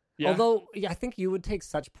 Yeah. Although I think you would take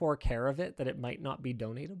such poor care of it that it might not be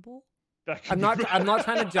donatable. I'm not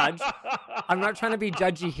trying to judge. I'm not trying to be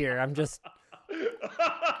judgy here. I'm just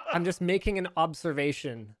making an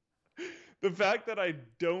observation. The fact that I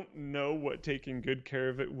don't know what taking good care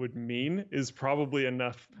of it would mean is probably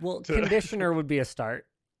enough. Well, conditioner would be a start.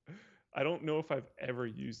 I don't know if I've ever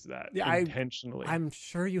used that intentionally. I'm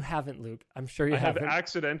sure you haven't, Luke. I'm sure you haven't. I have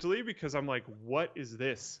accidentally because I'm like, what is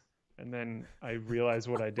this? And then I realized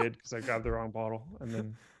what I did because I grabbed the wrong bottle. And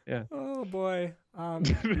then, yeah. Oh, boy.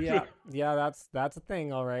 Yeah, that's a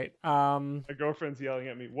thing. All right. My girlfriend's yelling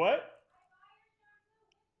at me. What?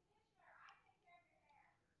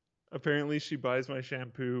 Apparently she buys my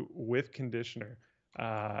shampoo with conditioner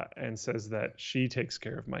and says that she takes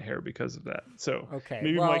care of my hair because of that. So okay,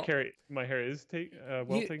 maybe my hair is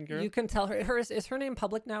taken care of. You can tell her. Is her name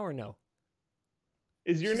public now or no?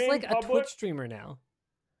 Is your She's name like public? A Twitch streamer now.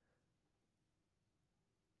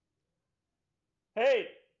 Hey!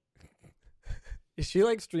 Is she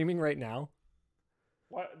like streaming right now?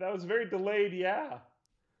 What? That was very delayed, yeah.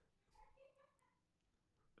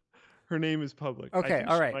 Her name is public. Okay,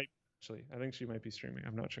 all right. I think she might be streaming.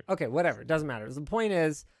 I'm not sure. Okay, whatever. It doesn't matter. The point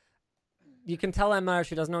is, you can tell Emma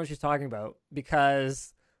she doesn't know what she's talking about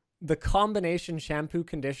because the combination shampoo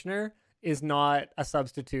conditioner is not a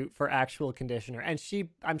substitute for actual conditioner. And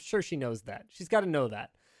I'm sure she knows that. She's got to know that.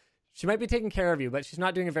 She might be taking care of you, but she's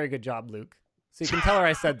not doing a very good job, Luke. So you can tell her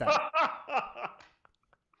I said that.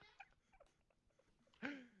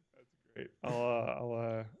 That's great.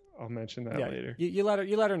 I'll mention that later. You let her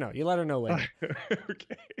know. You let her know later.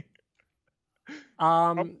 Okay.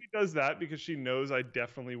 Probably does that because she knows I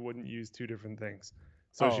definitely wouldn't use two different things.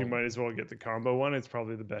 So she might as well get the combo one. It's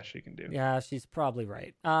probably the best she can do. Yeah, she's probably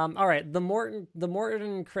right. All right. The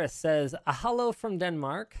Morton Chris says, a hello from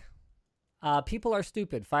Denmark. People are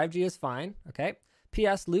stupid. 5G is fine. Okay.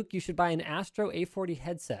 P.S. Luke, you should buy an Astro A40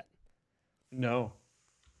 headset. No.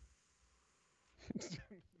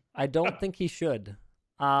 I don't think he should.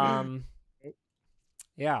 Yeah.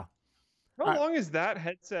 How long has that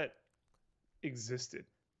headset existed?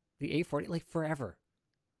 The A40, like forever.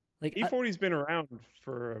 Like A40's been around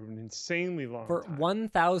for an insanely long for time.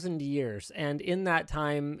 1,000 years. And in that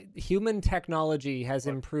time, human technology has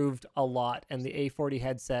improved a lot. And the A40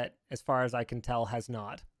 headset, as far as I can tell, has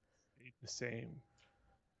not. The same.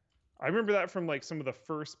 I remember that from like some of the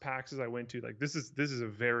first PAXs I went to. Like this is a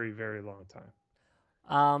very, very long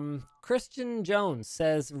time. Christian Jones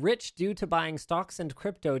says, rich due to buying stocks and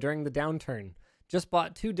crypto during the downturn. Just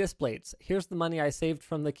bought 2 disc plates. Here's the money I saved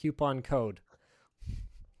from the coupon code.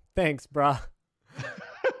 Thanks, brah.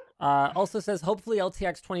 Also says, hopefully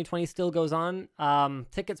LTX 2020 still goes on.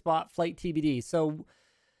 Tickets bought, flight TBD. So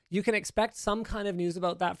you can expect some kind of news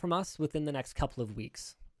about that from us within the next couple of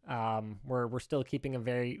weeks. We're still keeping a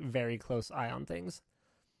very, very close eye on things.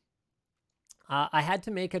 I had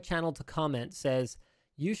to make a channel to comment, says,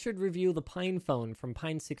 you should review the Pine phone from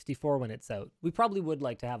Pine 64 when it's out. We probably would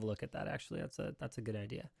like to have a look at that, actually. That's a good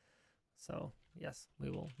idea. So, yes,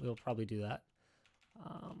 we'll probably do that.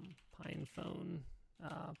 Pine phone,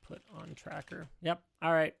 put on tracker. Yep.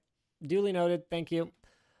 All right. Duly noted. Thank you.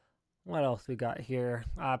 What else we got here?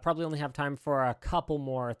 Probably only have time for a couple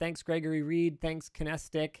more. Thanks, Gregory Reed. Thanks,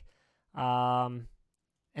 Kinestic.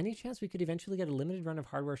 Any chance we could eventually get a limited run of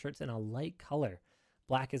hardware shirts in a light color?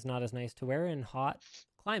 Black is not as nice to wear in hot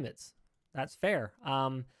climates. That's fair.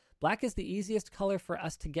 Black is the easiest color for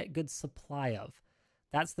us to get good supply of.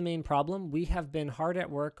 That's the main problem. We have been hard at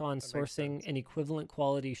work on sourcing an equivalent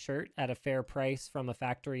quality shirt at a fair price from a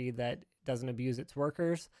factory that doesn't abuse its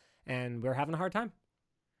workers, and we're having a hard time.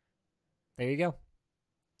 There you go.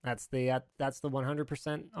 That's the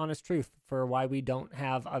 100% honest truth for why we don't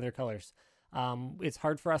have other colors. It's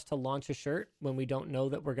hard for us to launch a shirt when we don't know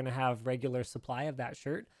that we're going to have regular supply of that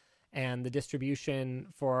shirt. And the distribution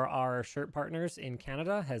for our shirt partners in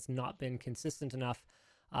Canada has not been consistent enough.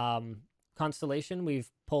 Constellation, we've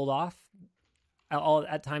pulled off.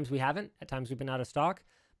 At times we haven't. At times we've been out of stock.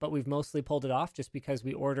 But we've mostly pulled it off just because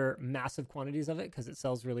we order massive quantities of it because it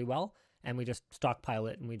sells really well. And we just stockpile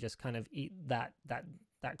it and we just kind of eat that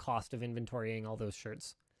cost of inventorying all those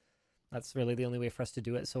shirts. That's really the only way for us to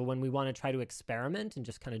do it. So when we want to try to experiment and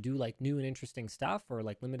just kind of do like new and interesting stuff or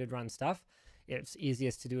like limited run stuff, it's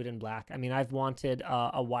easiest to do it in black. I mean, I've wanted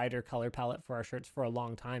a wider color palette for our shirts for a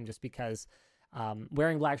long time just because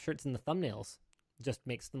wearing black shirts in the thumbnails just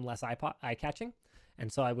makes them less eye-catching.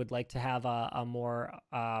 And so I would like to have a more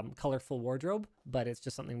colorful wardrobe, but it's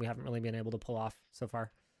just something we haven't really been able to pull off so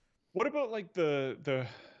far. What about like the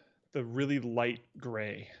really light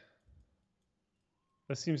gray?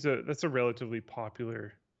 That's a relatively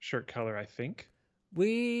popular shirt color, I think.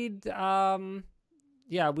 We'd have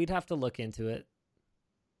to look into it.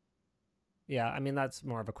 Yeah, I mean that's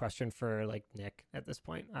more of a question for like Nick at this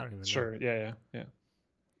point. I don't even know. Sure. Yeah.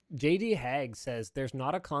 JD Hag says there's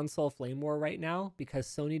not a console flame war right now because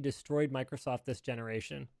Sony destroyed Microsoft this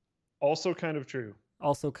generation. Also kind of true.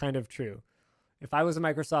 If I was a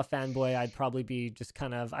Microsoft fanboy, I'd probably be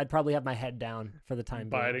I'd probably have my head down for the time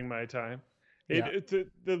being. Biding my time. The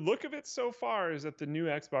look of it so far is that the new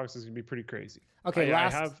Xbox is going to be pretty crazy. Okay, I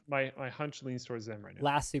have my hunch leans towards them right now.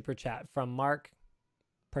 Last super chat from Mark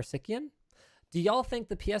Persikian. Do y'all think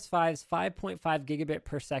the PS5's 5.5 gigabit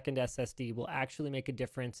per second SSD will actually make a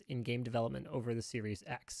difference in game development over the Series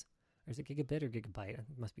X? Or is it gigabit or gigabyte? It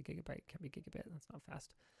must be gigabyte. It can't be gigabit. That's not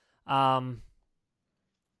fast.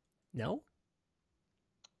 No?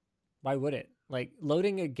 Why would it? Like,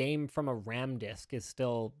 loading a game from a RAM disk is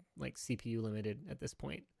still, like, CPU limited at this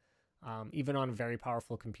point. Even on very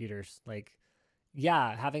powerful computers. Like,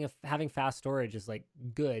 yeah, having fast storage is, like,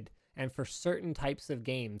 good. And for certain types of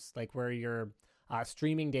games, like where you're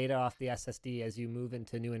streaming data off the SSD as you move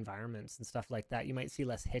into new environments and stuff like that, you might see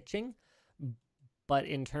less hitching. But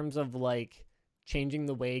in terms of, like, changing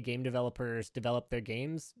the way game developers develop their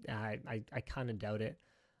games, I kind of doubt it.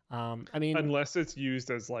 I mean, unless it's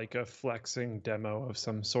used as like a flexing demo of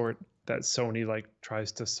some sort that Sony like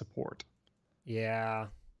tries to support. Yeah.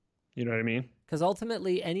 You know what I mean? Because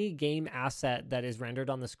ultimately, any game asset that is rendered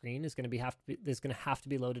on the screen is going to have to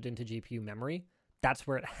be loaded into GPU memory. That's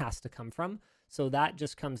where it has to come from. So that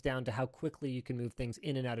just comes down to how quickly you can move things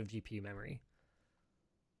in and out of GPU memory.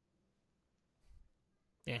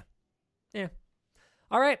 Yeah.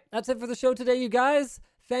 All right, that's it for the show today, you guys.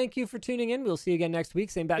 Thank you for tuning in. We'll see you again next week.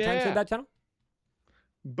 Same bat time, same bat channel.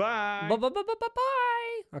 Bye.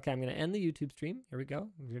 Bye. Okay, I'm going to end the YouTube stream. Here we go.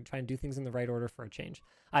 I'm going to try and do things in the right order for a change.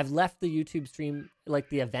 I've left the YouTube stream, like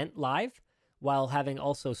the event, live while having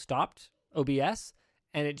also stopped OBS,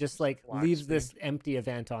 and it just like leaves this empty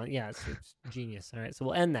event on. Yeah, it's genius. All right, so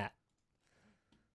we'll end that.